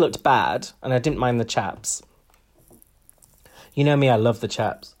think she looked bad, and I didn't mind the chaps. You know me, I love the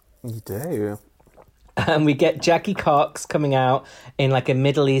chaps. You do. And we get Jackie Cox coming out in like a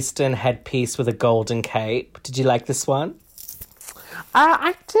Middle Eastern headpiece with a golden cape. Did you like this one?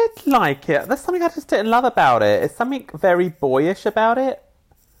 I did like it. There's something I just didn't love about it. It's something very boyish about it.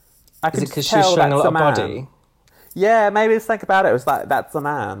 Is it because she was showing a lot of body? Yeah, maybe it's something about it. It was like, that's a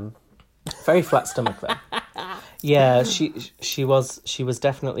man. Very flat stomach though. Yeah, she was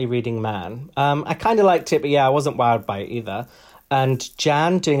definitely reading man. I kind of liked it, but yeah, I wasn't wowed by it either. And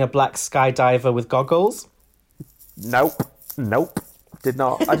Jan doing a black skydiver with goggles. Nope. Did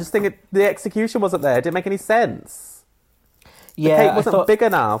not. I just think the execution wasn't there. It didn't make any sense. Yeah, the cape wasn't big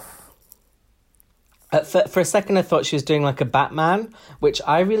enough. For a second, I thought she was doing like a Batman, which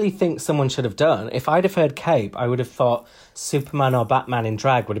I really think someone should have done. If I'd have heard cape, I would have thought Superman or Batman in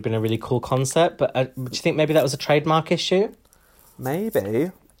drag would have been a really cool concept. But do you think maybe that was a trademark issue?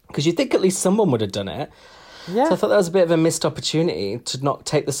 Maybe. Because you'd think at least someone would have done it. Yeah. So I thought that was a bit of a missed opportunity to not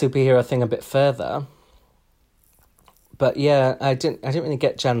take the superhero thing a bit further. But yeah, I didn't really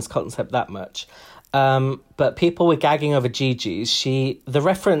get Jan's concept that much. But people were gagging over Gigi's. The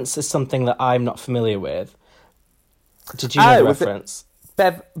reference is something that I'm not familiar with. Did you know the reference?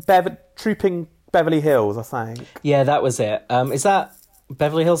 Trooping Beverly Hills, I think. Yeah, that was it. Is that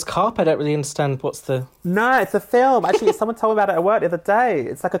Beverly Hills Cop? I don't really understand what's the... No, it's a film. Actually, someone told me about it at work the other day.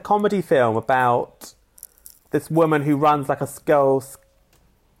 It's like a comedy film about this woman who runs like a girls'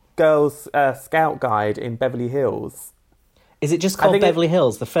 scout guide in Beverly Hills. Is it just called Beverly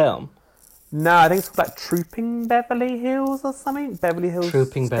Hills, the film? No, I think it's called like Trooping Beverly Hills or something. Beverly Hills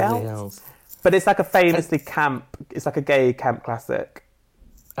Trooping Scouts. Beverly Hills. But it's like a famously camp... It's like a gay camp classic.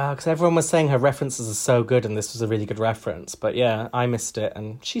 Because everyone was saying her references are so good and this was a really good reference. But yeah, I missed it.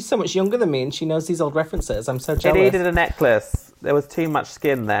 And she's so much younger than me and she knows these old references. I'm so jealous. It needed a necklace. There was too much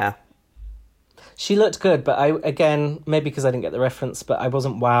skin there. She looked good, but again, maybe because I didn't get the reference, but I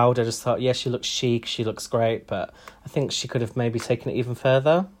wasn't wowed. I just thought, yeah, she looks chic, she looks great, but I think she could have maybe taken it even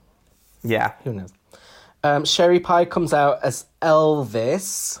further. Yeah. Who knows? Sherry Pie comes out as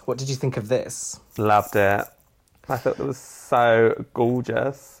Elvis. What did you think of this? Loved it. I thought it was so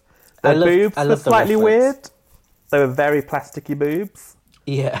gorgeous. The boobs were slightly weird. They were very plasticky boobs.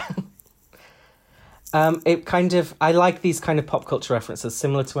 Yeah. I like these kind of pop culture references,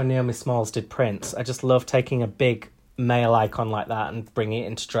 similar to when Naomi Smalls did Prince. I just love taking a big male icon like that and bringing it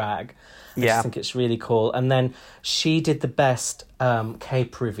into drag. I just think it's really cool. And then she did the best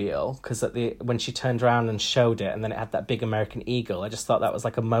cape reveal, because when she turned around and showed it, and then it had that big American eagle, I just thought that was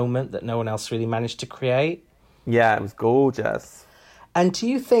like a moment that no one else really managed to create. Yeah, it was gorgeous. And do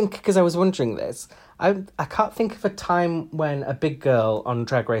you think, because I was wondering this, I can't think of a time when a big girl on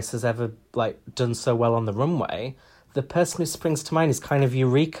Drag Race has ever done so well on the runway. The person who springs to mind is kind of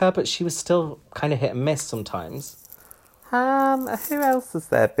Eureka, but she was still kind of hit and miss sometimes. Who else has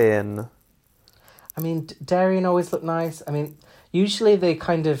there been? I mean, Darian always looked nice. I mean, usually they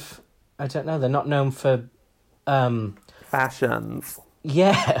kind of, I don't know, they're not known for... fashions.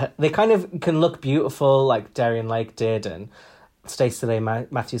 Yeah, they kind of can look beautiful like Darian Lake did, and Stacey Lee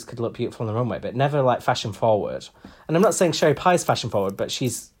Matthews could look beautiful on the runway, but never fashion forward. And I'm not saying Sherry Pie's fashion forward, but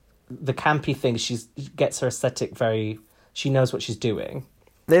she's the campy thing. She gets her aesthetic she knows what she's doing.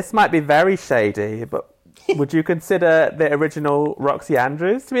 This might be very shady, but would you consider the original Roxy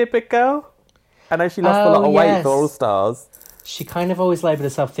Andrews to be a big girl? I know she lost a lot of weight for All Stars. She kind of always labelled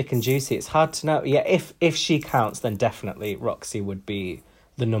herself thick and juicy. It's hard to know. Yeah, if she counts, then definitely Roxy would be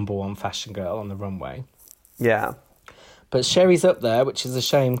the number one fashion girl on the runway. Yeah. But Sherry's up there, which is a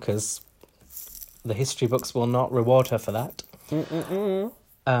shame because the history books will not reward her for that.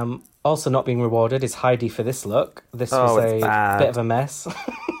 Also not being rewarded is Heidi for this look. This was a bit of a mess.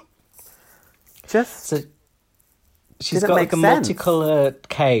 She's got a multicolored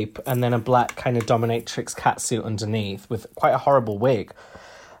cape and then a black kind of dominatrix catsuit underneath with quite a horrible wig.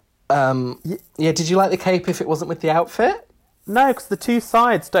 Did you like the cape if it wasn't with the outfit? No, because the two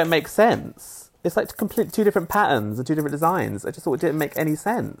sides don't make sense. It's like two different patterns and two different designs. I just thought it didn't make any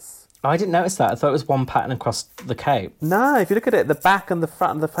sense. I didn't notice that. I thought it was one pattern across the cape. No, if you look at it, the back and the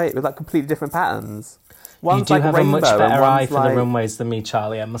front of the cape are completely different patterns. One's you do have a much better eye for the runways than me,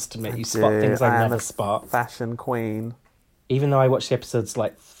 Charlie. I must admit, you spot things I never spot. Fashion queen. Even though I watch the episodes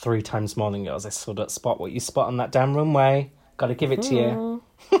 3 times more than yours, I still don't spot what you spot on that damn runway. Got to give it to you.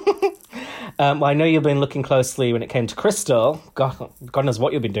 Well, I know you've been looking closely when it came to Crystal. God knows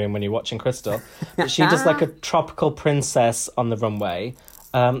what you've been doing when you're watching Crystal. But she does a tropical princess on the runway.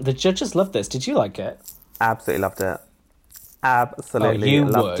 The judges loved this. Did you like it? Absolutely loved it. Absolutely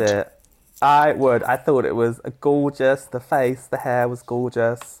loved it. I would. I thought it was gorgeous. The face, the hair was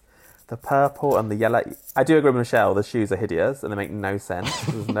gorgeous. The purple and the yellow. I do agree with Michelle. The shoes are hideous and they make no sense.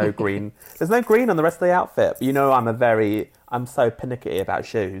 There's no green. There's no green on the rest of the outfit. But you know, I'm so pinicky about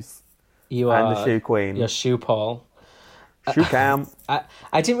shoes. You are. I'm the shoe queen. You're shoe Paul. Shoe cam. I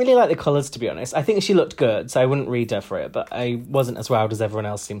didn't really like the colours, to be honest. I think she looked good, so I wouldn't read her for it. But I wasn't as wowed as everyone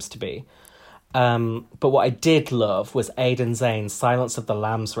else seems to be. But what I did love was Aiden Zane's Silence of the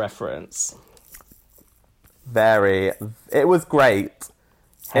Lambs reference. It was great.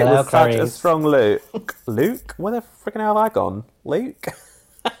 Hello, it was Clarice. Such a strong Luke. Luke? Where the freaking hell have I gone? Luke?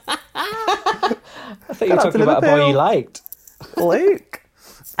 I thought you were talking about a boy you liked. Luke.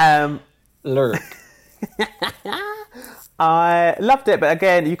 Luke. I loved it, but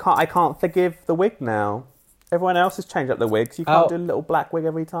again, I can't forgive the wig now. Everyone else has changed up the wigs. You can't do a little black wig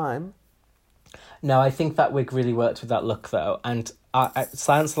every time. No, I think that wig really worked with that look, though. And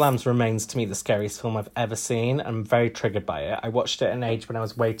Silence of the Lambs remains, to me, the scariest film I've ever seen. I'm very triggered by it. I watched it at an age when I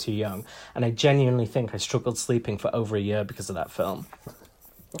was way too young. And I genuinely think I struggled sleeping for over a year because of that film.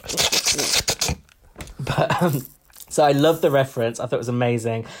 But so I loved the reference. I thought it was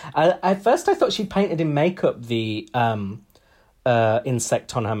amazing. At first, I thought she painted in makeup the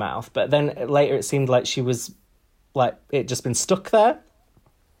insect on her mouth. But then later, it seemed like she was, it just been stuck there.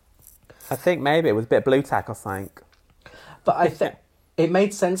 I think maybe it was a bit of blue tack or something. But I think it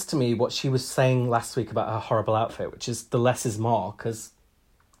made sense to me what she was saying last week about her horrible outfit, which is the less is more, because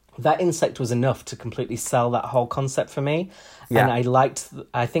that insect was enough to completely sell that whole concept for me. Yeah. And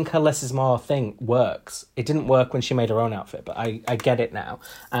I think her less is more thing works. It didn't work when she made her own outfit, but I get it now.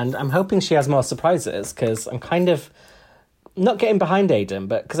 And I'm hoping she has more surprises, because I'm kind of not getting behind Aiden,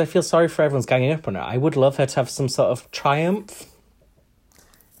 but because I feel sorry for everyone's ganging up on her. I would love her to have some sort of triumph.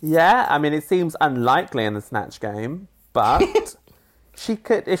 Yeah, I mean, it seems unlikely in the Snatch Game, but she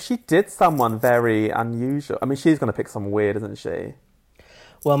could, if she did someone very unusual. I mean, she's going to pick someone weird, isn't she?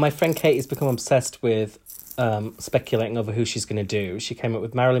 Well, my friend Katie's become obsessed with speculating over who she's going to do. She came up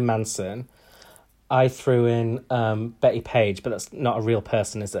with Marilyn Manson. I threw in Betty Page, but that's not a real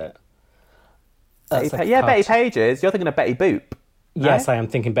person, is it? That's like Betty Page is. You're thinking of Betty Boop. Yes, right? I am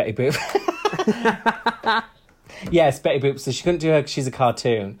thinking Betty Boop. Yes, Betty Boop. So she couldn't do her because she's a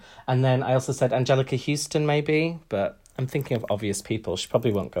cartoon. And then I also said Angelica Houston, maybe. But I'm thinking of obvious people. She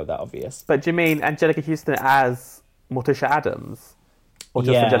probably won't go that obvious. But do you mean Angelica Houston as Morticia Addams? Or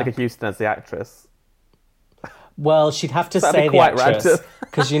just Angelica Houston as the actress? Well, she'd have to say the actress.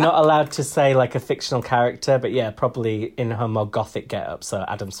 Because you're not allowed to say like a fictional character. But yeah, probably in her more gothic get-up. So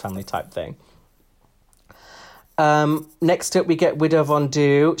Addams Family type thing. Next up, we get Widow Von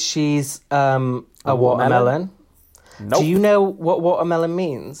Du. She's a watermelon. Nope. Do you know what watermelon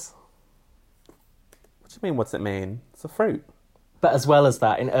means? What do you mean, what's it mean? It's a fruit. But as well as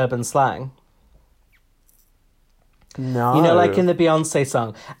that, in urban slang. No. You know, like in the Beyonce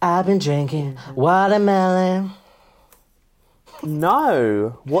song, I've been drinking watermelon.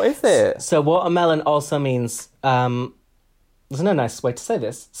 No. What is it? So watermelon also means, there's no nice way to say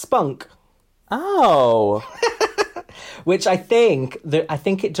this, spunk. Oh. Which I think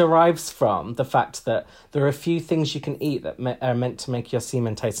it derives from the fact that there are a few things you can eat that are meant to make your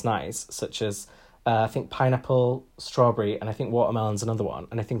semen taste nice, such as I think pineapple, strawberry, and I think watermelon's another one.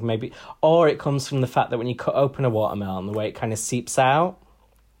 And I think maybe, or it comes from the fact that when you cut open a watermelon, the way it kind of seeps out.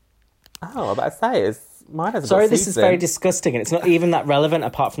 Oh, I about to say, mine hasn't Sorry, got this seeds is very in. disgusting, and it's not even that relevant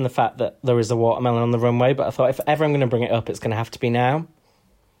apart from the fact that there is a watermelon on the runway, but I thought if ever I'm going to bring it up, it's going to have to be now.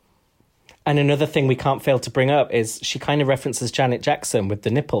 And another thing we can't fail to bring up is she kind of references Janet Jackson with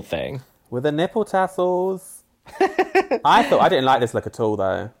the nipple thing. With the nipple tassels. I didn't like this look at all,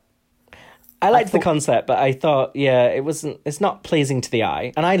 though. I liked the concept, but I thought, it's not pleasing to the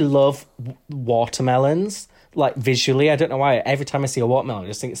eye. And I love watermelons, like visually. I don't know why. Every time I see a watermelon, I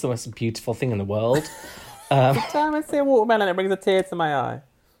just think it's the most beautiful thing in the world. Every time I see a watermelon, it brings a tear to my eye.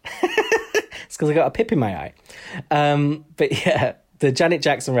 It's because I got a pip in my eye. But yeah, the Janet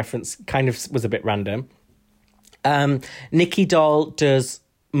Jackson reference kind of was a bit random. Nikki Doll does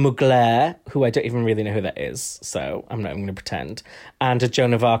Mugler, who I don't even really know who that is, so I'm not even going to pretend, and a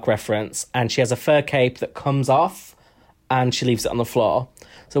Joan of Arc reference, and she has a fur cape that comes off and she leaves it on the floor.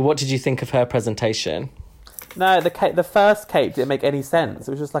 So what did you think of her presentation? No, the first cape didn't make any sense.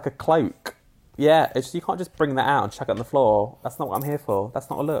 It was just like a cloak. Yeah, you can't just bring that out and chuck it on the floor. That's not what I'm here for. That's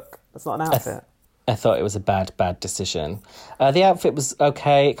not a look. That's not an outfit. I thought it was a bad decision. The outfit was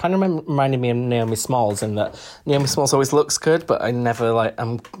okay. It kind of reminded me of Naomi Smalls in that Naomi Smalls always looks good, but I never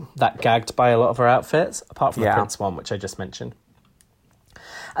I'm that gagged by a lot of her outfits, apart from the Prince one, which I just mentioned.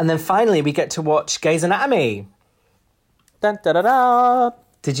 And then finally, we get to watch Grey's Anatomy. Dun, da, da, da.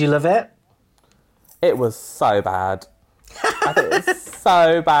 Did you love it? It was so bad. I think it's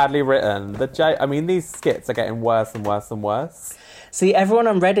so badly written. These skits are getting worse and worse and worse. See, everyone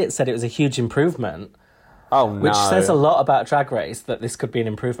on Reddit said it was a huge improvement. Oh, no. Which says a lot about Drag Race, that this could be an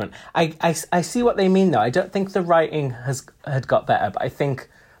improvement. I see what they mean, though. I don't think the writing had got better, but I think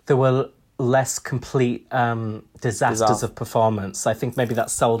there were less complete disasters of performance. I think maybe that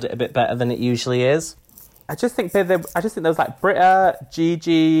sold it a bit better than it usually is. I just think there was like Britta,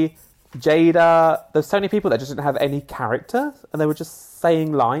 Gigi, Jada. There's so many people that just didn't have any character, and they were just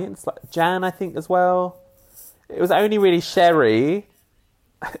saying lines. Like Jan, I think, as well. It was only really Sherry,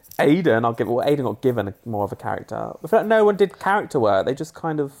 Aiden. Aiden got given more of a character. I feel like no one did character work. They just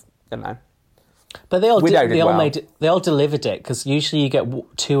kind of, But they all delivered it, because usually you get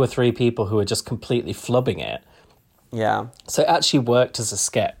 2 or 3 people who are just completely flubbing it. Yeah. So it actually worked as a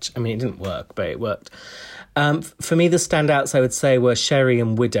sketch. I mean, it didn't work, but it worked. For me, the standouts I would say were Sherry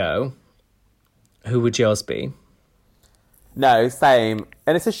and Widow. Who would yours be? No, same.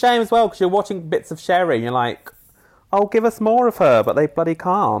 And it's a shame as well, because you're watching bits of Sherry and you're like, oh, give us more of her, but they bloody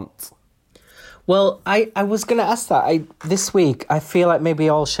can't. Well, I was going to ask that. This week, I feel like maybe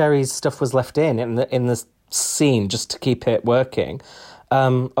all Sherry's stuff was left in the scene just to keep it working.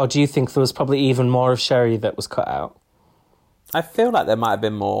 Or do you think there was probably even more of Sherry that was cut out? I feel like there might have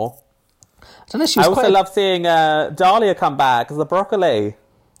been more. I don't know. She was I also love seeing Dahlia come back as the broccoli.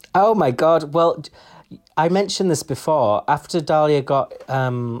 Oh my God. Well, I mentioned this before. After Dahlia got, I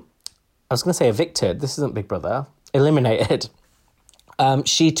was going to say evicted. This isn't Big Brother. Eliminated.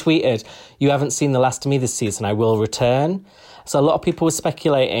 She tweeted, "You haven't seen the last of me this season. I will return." So a lot of people were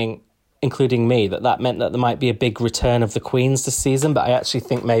speculating, including me, that meant that there might be a big return of the Queens this season. But I actually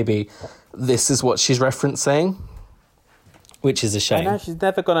think maybe this is what she's referencing. which is a I shame. know, she's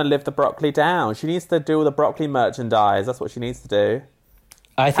never going to live the broccoli down. She needs to do all the broccoli merchandise. That's what she needs to do.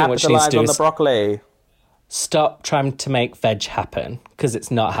 I think what she needs to do on is the broccoli. stop trying to make veg happen, because it's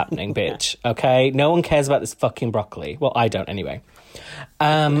not happening, bitch. Okay? No one cares about this fucking broccoli. Well, I don't anyway.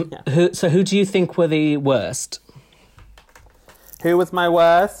 Who do you think were the worst? Who was my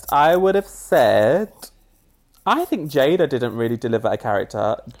worst? I would have said... I think Jada didn't really deliver a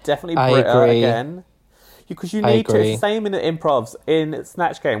character. Definitely Britta again. Because you need to... Same in the improvs. In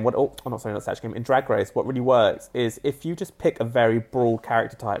Snatch Game... not Snatch Game. In Drag Race, what really works is if you just pick a very broad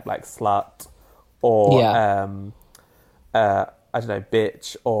character type, like slut, or... I don't know,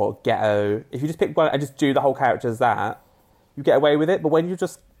 bitch, or ghetto. If you just pick one and just do the whole character as that, you get away with it. But when you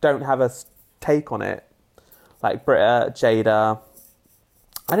just don't have a take on it, like Britta, Jada...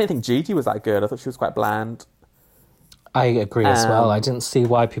 I didn't think Gigi was that good. I thought she was quite bland. I agree as well. I didn't see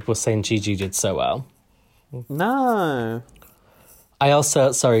why people were saying Gigi did so well. No. I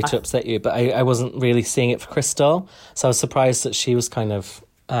also, sorry to upset you, but I wasn't really seeing it for Crystal. So I was surprised that she was kind of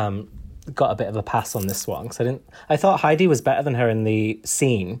got a bit of a pass on this one. Because I thought Heidi was better than her in the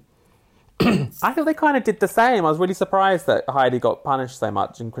scene. I thought they kind of did the same. I was really surprised that Heidi got punished so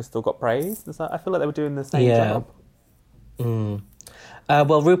much and Crystal got praised. I feel like they were doing the same job.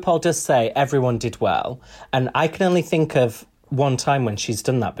 Well, RuPaul does say everyone did well. And I can only think of one time when she's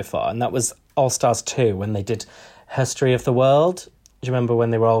done that before, and that was All Stars 2, when they did History of the World. Do you remember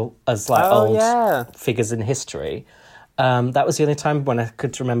when they were all as old figures in history? That was the only time when I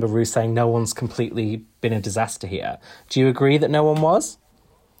could remember Ru saying no one's completely been a disaster here. Do you agree that no one was?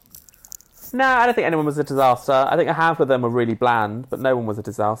 No, I don't think anyone was a disaster. I think a handful of them were really bland, but no one was a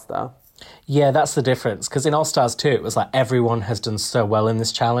disaster. Yeah, that's the difference. Because in All Stars 2, it was like everyone has done so well in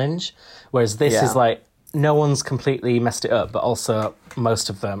this challenge. Whereas this is like no one's completely messed it up, but also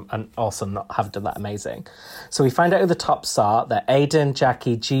most of them and also not have done that amazing. So we find out who the tops are. They're Aiden,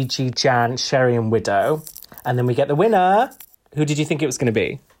 Jackie, Gigi, Jan, Sherry and Widow. And then we get the winner. Who did you think it was going to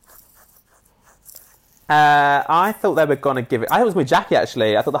be? I thought they were going to give it... I thought it was with Jackie,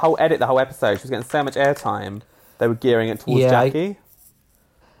 actually. I thought the whole episode, she was getting so much airtime. They were gearing it towards Jackie.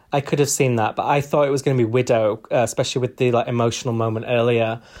 I could have seen that, but I thought it was going to be Widow, especially with the emotional moment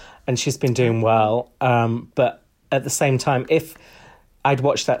earlier, and she's been doing well. But at the same time, if I'd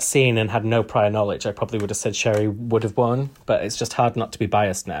watched that scene and had no prior knowledge, I probably would have said Sherry would have won, but it's just hard not to be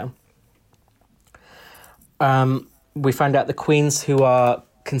biased now. We find out the queens who are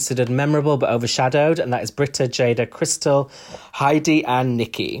considered memorable but overshadowed, and that is Britta, Jada, Crystal, Heidi and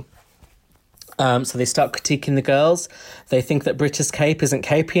Nikki. So they start critiquing the girls. They think that Britta's cape isn't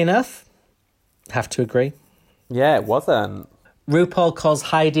capey enough. Have to agree. Yeah, it wasn't. RuPaul calls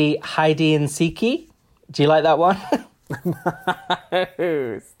Heidi and Siki. Do you like that one? No,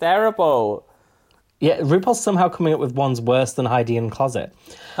 it's terrible. Yeah, RuPaul's somehow coming up with ones worse than Heidi in Closet.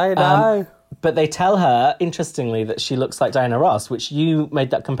 I know. But they tell her, interestingly, that she looks like Diana Ross, which you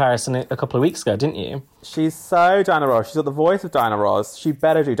made that comparison a couple of weeks ago, didn't you? She's so Diana Ross. She's got the voice of Diana Ross. She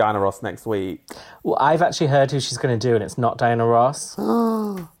better do Diana Ross next week. Well, I've actually heard who she's going to do, and it's not Diana Ross.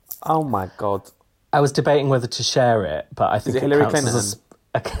 Oh, my God. I was debating whether to share it, but I think it Hillary counts Clinton? as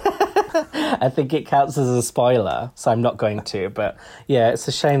I think it counts as a spoiler, so I'm not going to. But yeah, it's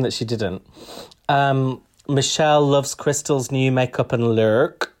a shame that she didn't. Michelle loves Crystal's new makeup and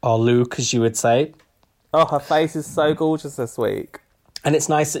look, or look, as you would say. Oh, her face is so gorgeous this week. And it's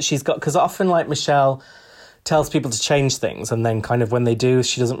nice that she's got... Because often, Michelle tells people to change things, and then kind of when they do,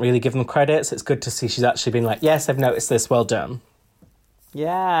 she doesn't really give them credit. So it's good to see she's actually been like, yes, I've noticed this, well done.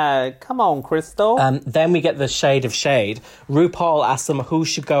 Yeah, come on, Crystal. Then we get the shade of shade. RuPaul asks them who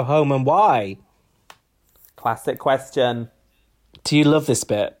should go home and why. Classic question. Do you love this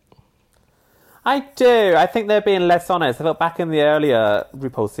bit? I do. I think they're being less honest. I felt back in the earlier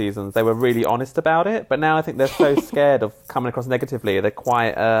RuPaul seasons, they were really honest about it. But now I think they're so scared of coming across negatively. They're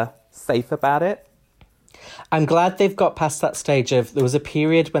quite safe about it. I'm glad they've got past that stage of... There was a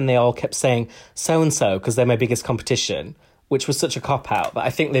period when they all kept saying so-and-so because they're my biggest competition, which was such a cop-out. But I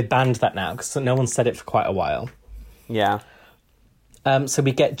think they've banned that now because no one said it for quite a while. Yeah. So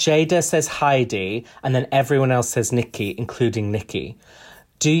we get Jada says Heidi, and then everyone else says Nikki, including Nikki.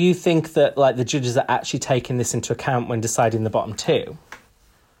 Do you think that the judges are actually taking this into account when deciding the bottom two?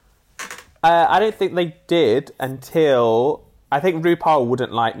 I don't think they did until... I think RuPaul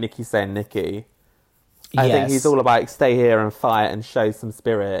wouldn't like Nikki saying Nikki. I think he's all about stay here and fight and show some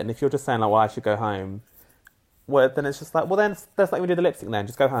spirit. And if you're just saying, well, I should go home, well, then it's just then let's not even do the lip sync then.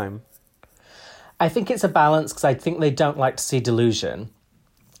 Just go home. I think it's a balance because I think they don't like to see delusion.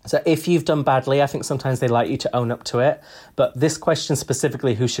 So if you've done badly, I think sometimes they like you to own up to it. But this question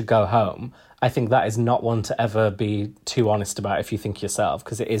specifically, who should go home, I think that is not one to ever be too honest about if you think yourself,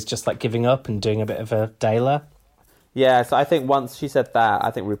 because it is just like giving up and doing a bit of a Dayla. Yeah, so I think once she said that,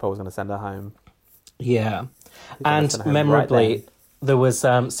 I think RuPaul was going to send her home. Yeah. And memorably, right there was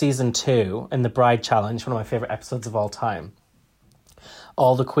season 2 in the Bride Challenge, one of my favourite episodes of all time.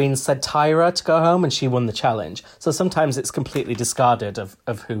 All the queens said Tyra to go home and she won the challenge. So sometimes it's completely discarded of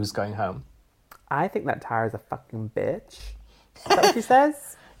who's going home. I think that Tyra's a fucking bitch. Is that what she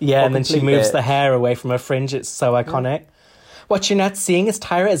says? Yeah, Or and then she complete moves bitch? the hair away from her fringe. It's so iconic. What you're not seeing is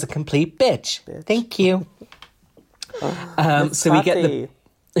Tyra is a complete bitch. Thank you. So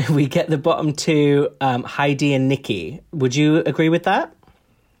we get the bottom 2, Heidi and Nikki. Would you agree with that?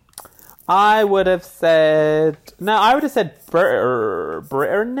 I would have said... No, I would have said Britta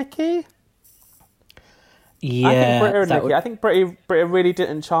and Nikki. Yeah. I think Britta and Nikki. I think Britta really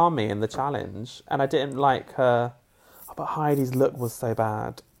didn't charm me in the challenge. And I didn't like her... Oh, but Heidi's look was so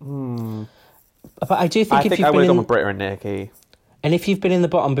bad. But I do think I if think you've I would been have gone in, with Britta and Nikki. and if you've been in the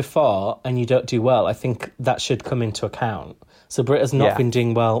bottom before and you don't do well, I think that should come into account. So Britta's not been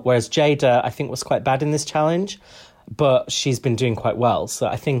doing well, whereas Jada, I think, was quite bad in this challenge, but she's been doing quite well. So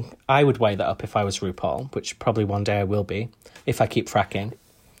I think I would weigh that up if I was RuPaul, which probably one day I will be, if I keep fracking.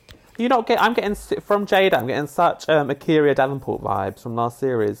 I'm getting, from Jada, I'm getting such Akira Davenport vibes from last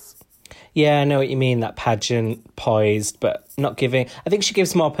series. Yeah, I know what you mean, that pageant, poised, but not giving... I think she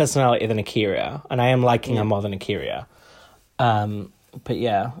gives more personality than Akira, and I am liking her more than Akira. But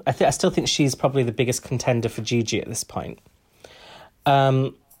yeah, I still think she's probably the biggest contender for Gigi at this point.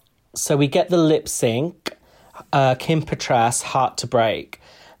 So we get the lip sync, Kim Petras, Heart to Break.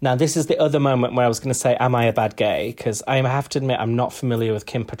 Now, this is the other moment where I was going to say, am I a bad gay? Because I have to admit, I'm not familiar with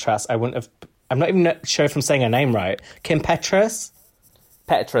Kim Petras. I'm not even sure if I'm saying her name right. Kim Petras?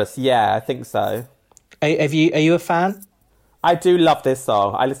 Petras, yeah, I think so. Are you a fan? I do love this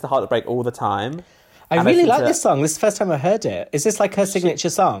song. I listen to Heart to Break all the time. I really like this song. This is the first time I heard it. Is this like her signature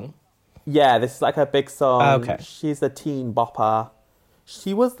song? Yeah, this is like her big song. Oh, okay. She's a teen bopper.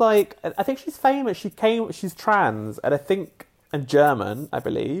 She was like, I think she's famous. She's trans, and German, I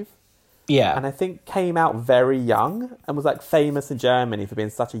believe. Yeah. And I think came out very young and was like famous in Germany for being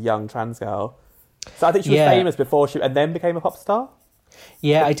such a young trans girl. So I think she was famous before and then became a pop star.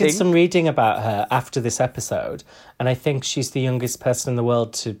 Yeah, I did some reading about her after this episode, and I think she's the youngest person in the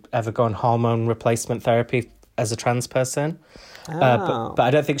world to ever go on hormone replacement therapy as a trans person. But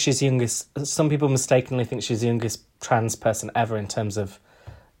I don't think she's the youngest. Some people mistakenly think she's the youngest trans person ever in terms of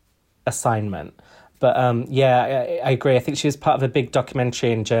assignment. But yeah, I agree. I think she was part of a big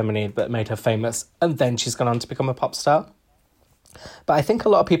documentary in Germany that made her famous, and then she's gone on to become a pop star. But I think a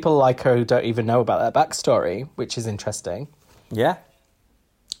lot of people like her who don't even know about that backstory, which is interesting. Yeah.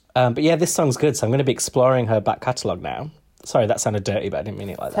 But yeah, this song's good, so I'm going to be exploring her back catalogue now. Sorry, that sounded dirty, but I didn't mean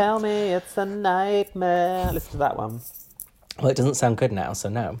it like that. Tell me it's a nightmare. Listen to that one. Well, it doesn't sound good now, so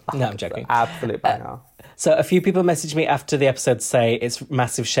no. No, I'm joking. Absolute banger. So a few people messaged me after the episode to say it's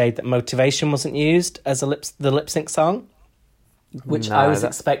massive shade that Motivation wasn't used as the lip sync song, which I was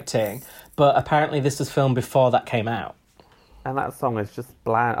expecting, but apparently this was filmed before that came out. And that song is just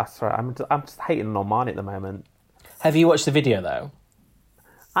bland. I'm sorry, I'm just hating on Normani at the moment. Have you watched the video, though?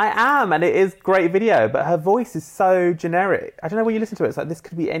 I am, and it is great video, but her voice is so generic. I don't know when you listen to it, it's like this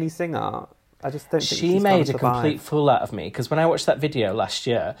could be any singer. I just don't think she made a complete fool out of me, because when I watched that video last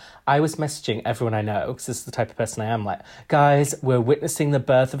year, I was messaging everyone I know, because this is the type of person I am, like, guys, we're witnessing the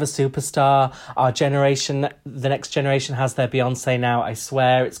birth of a superstar. Our generation, the next generation has their Beyonce now. I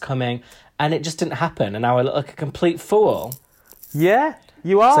swear it's coming. And it just didn't happen, and now I look like a complete fool. Yeah,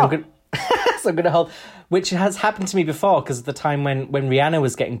 you are. So I'm going to hold... Which has happened to me before, because of the time when Rihanna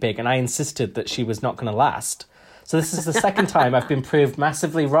was getting big, and I insisted that she was not going to last. So this is the second time I've been proved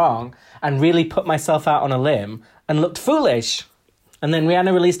massively wrong and really put myself out on a limb and looked foolish. And then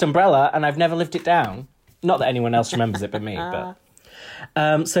Rihanna released Umbrella, and I've never lived it down. Not that anyone else remembers it but me. But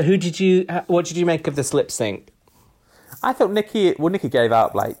so what did you make of this lip sync? I thought Nikki gave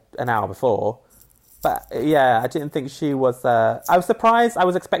up like an hour before. But yeah, I didn't think she was... I was surprised. I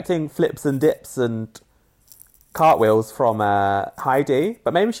was expecting flips and dips and cartwheels from Heidi,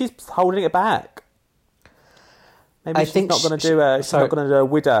 but maybe she's holding it back. Maybe she's not going to do a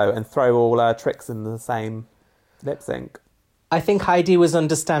widow and throw all her tricks in the same lip sync. I think Heidi was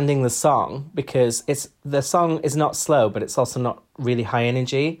understanding the song, because the song is not slow, but it's also not really high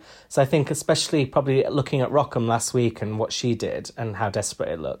energy. So I think, especially probably looking at Rockham last week and what she did and how desperate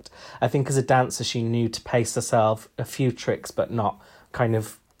it looked, I think as a dancer she knew to pace herself a few tricks, but not kind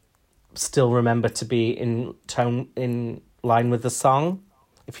of still remember to be in line with the song,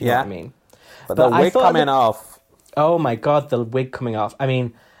 if you know what I mean. But the I wig thought coming off. Oh my God, the wig coming off. I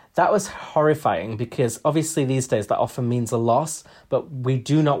mean, that was horrifying because obviously these days that often means a loss, but we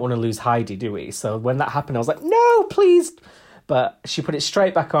do not want to lose Heidi, do we? So when that happened, I was like, no, please. But she put it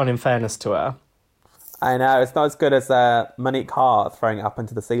straight back on, in fairness to her. I know, it's not as good as Monique Hart throwing it up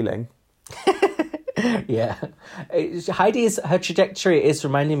into the ceiling. Yeah. Her trajectory is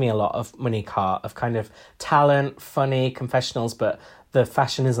reminding me a lot of Monique Hart, of kind of talent, funny, confessionals, but the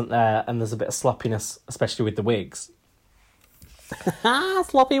fashion isn't there and there's a bit of sloppiness, especially with the wigs.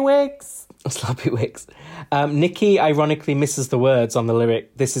 Sloppy wigs. Sloppy wigs. Nikki ironically misses the words on the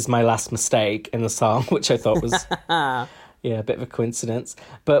lyric, "This is my last mistake" in the song, which I thought was, a bit of a coincidence.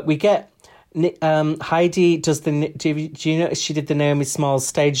 But we get... Heidi does the... Do you notice she did the Naomi Smalls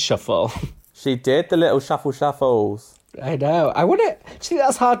stage shuffle? She did the little shuffles. I know. I wonder... Do you think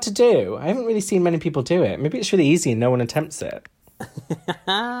that's hard to do? I haven't really seen many people do it. Maybe it's really easy and no one attempts it.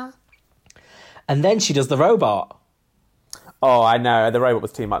 And then she does the robot. Oh, I know. The robot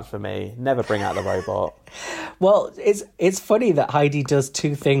was too much for me. Never bring out the robot. Well, it's funny that Heidi does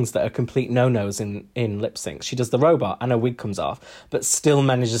two things that are complete no-nos in lip sync. She does the robot and her wig comes off, but still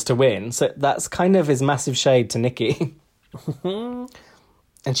manages to win. So that's kind of his massive shade to Nikki.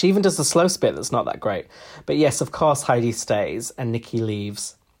 And she even does the slow spit that's not that great. But yes, of course, Heidi stays and Nikki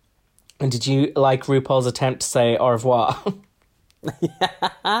leaves. And did you like RuPaul's attempt to say au revoir?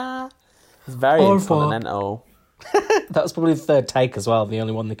 Yeah. It's very incontinental. That was probably the third take as well, the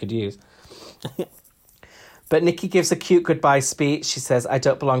only one they could use. But Nikki gives a cute goodbye speech. She says, "I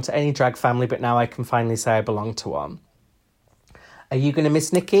don't belong to any drag family, but now I can finally say I belong to one." Are you going to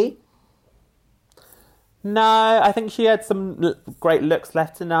miss Nikki? No, I think she had some great looks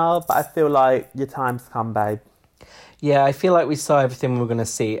left in her, but I feel like your time's come, babe. Yeah, I feel like we saw everything we were going to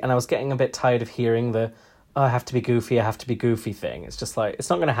see, and I was getting a bit tired of hearing the, I have to be goofy thing. It's just like,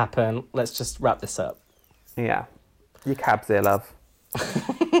 it's not going to happen. Let's just wrap this up. Yeah. Your cab's here, love.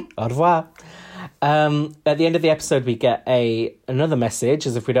 Au revoir. At the end of the episode, we get another message,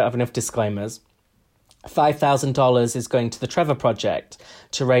 as if we don't have enough disclaimers. $5,000 is going to the Trevor Project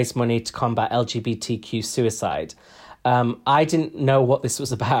to raise money to combat LGBTQ suicide. I didn't know what this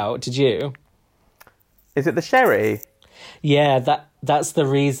was about. Did you? Is it the sherry? Yeah, that's the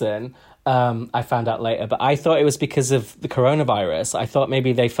reason. I found out later, but I thought it was because of the coronavirus. I thought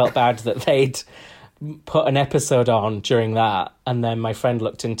maybe they felt bad that they'd put an episode on during that, and then my friend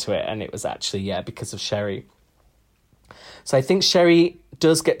looked into it, and it was actually, because of Sherry. So I think Sherry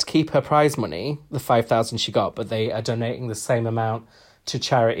does get to keep her prize money, the $5,000 she got, but they are donating the same amount to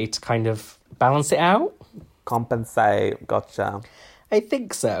charity to kind of balance it out. Compensate, gotcha. I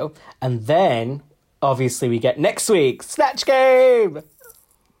think so. And then, obviously, we get next week, Snatch Game!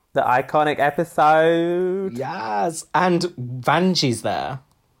 The iconic episode. Yes, and Vanjie's there.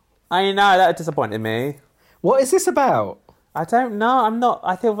 I know, that disappointed me. What is this about? I don't know,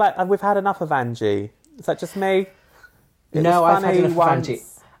 I feel like we've had enough of Angie. Is that just me? No, I've had enough of Vanjie.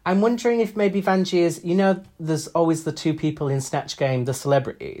 I'm wondering if maybe Vanjie is... there's always the two people in Snatch Game, the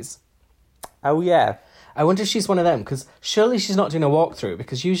celebrities. Oh, yeah. I wonder if she's one of them, because surely she's not doing a walkthrough,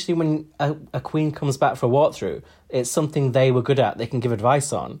 because usually when a queen comes back for a walkthrough, it's something they were good at, they can give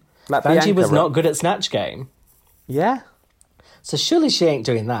advice on. Like Vanjie was not good at Snatch Game. Yeah. So surely she ain't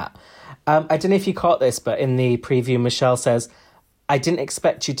doing that. I don't know if you caught this, but in the preview, Michelle says, "I didn't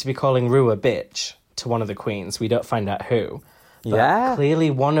expect you to be calling Rue a bitch," to one of the queens. We don't find out who. But clearly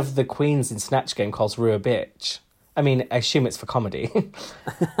one of the queens in Snatch Game calls Rue a bitch. I mean, I assume it's for comedy.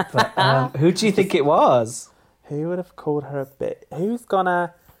 But who do you think it was? Who would have called her a bitch? Who's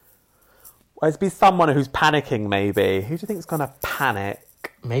gonna... Well, it'd be someone who's panicking, maybe. Who do you think's gonna panic?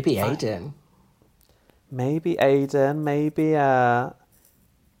 Maybe Aiden. Maybe Aiden. Maybe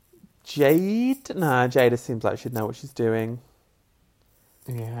Jade? No, Jade seems like she'd know what she's doing.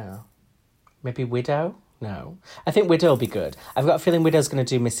 Yeah. Maybe Widow? No. I think Widow will be good. I've got a feeling Widow's going to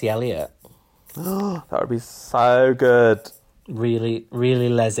do Missy Elliott. That would be so good. Really, really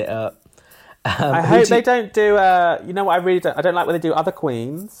les it up. I hope they don't do... you know what I really don't... I don't like when they do other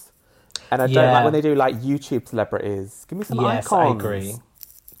queens. And I don't like when they do, like, YouTube celebrities. Give me some icons. Yes, I agree.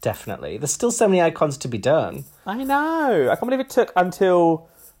 Definitely. There's still so many icons to be done. I know. I can't believe it took until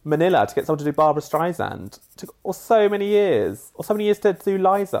Manila to get someone to do Barbara Streisand. It took so many years. Or so many years to do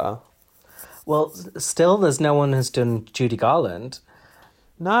Liza. Well, still there's no one who's done Judy Garland.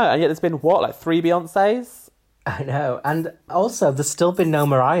 No, and yet there's been, 3 Beyoncés? I know. And also, there's still been no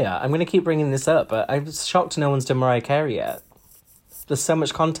Mariah. I'm going to keep bringing this up, but I'm shocked no one's done Mariah Carey yet. There's so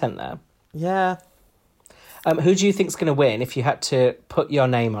much content there. Yeah. Who do you think's going to win if you had to put your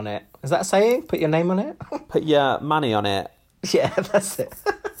name on it? Is that a saying? Put your name on it? Put your money on it. Yeah, that's it.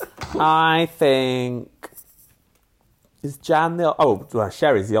 I think... Is Jan the... Oh, well,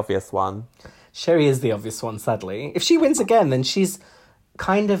 Sherry's the obvious one. Sherry is the obvious one, sadly. If she wins again, then she's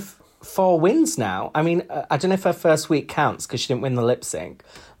kind of 4 wins now. I mean, I don't know if her first week counts because she didn't win the lip sync,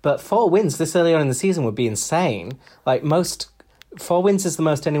 but 4 wins this early on in the season would be insane. Like, 4 wins is the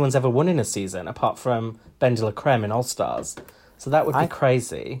most anyone's ever won in a season, apart from Ben de la Creme in All Stars. So that would be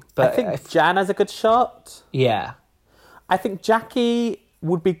crazy. But I think Jan has a good shot. Yeah. I think Jackie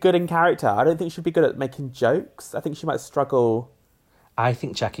would be good in character. I don't think she'd be good at making jokes. I think she might struggle. I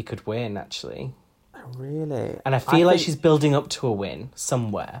think Jackie could win, actually. Oh, really? And I feel like she's building up to a win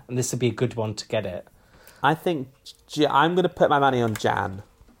somewhere, and this would be a good one to get it. I think I'm going to put my money on Jan.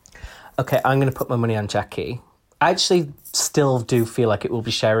 Okay, I'm going to put my money on Jackie. I actually still do feel like it will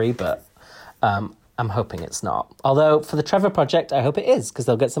be Sherry, but I'm hoping it's not. Although, for the Trevor Project, I hope it is, because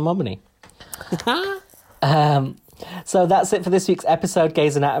they'll get some more money. So that's it for this week's episode,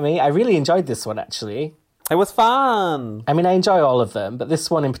 Grey's Anatomy. I really enjoyed this one, actually. It was fun. I mean, I enjoy all of them, but this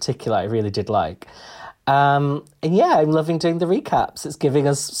one in particular I really did like. And yeah, I'm loving doing the recaps. It's giving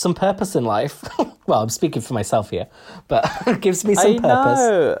us some purpose in life. Well, I'm speaking for myself here, but it gives me some purpose. I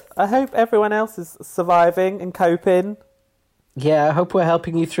know. I hope everyone else is surviving and coping. Yeah, I hope we're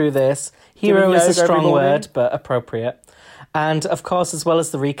helping you through this. Hero is a strong word, but appropriate. And of course, as well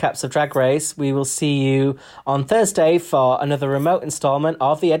as the recaps of Drag Race, we will see you on Thursday for another remote installment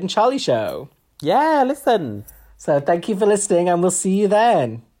of The Ed and Charlie Show. Yeah, listen. So thank you for listening, and we'll see you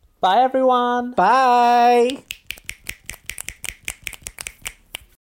then. Bye, everyone. Bye.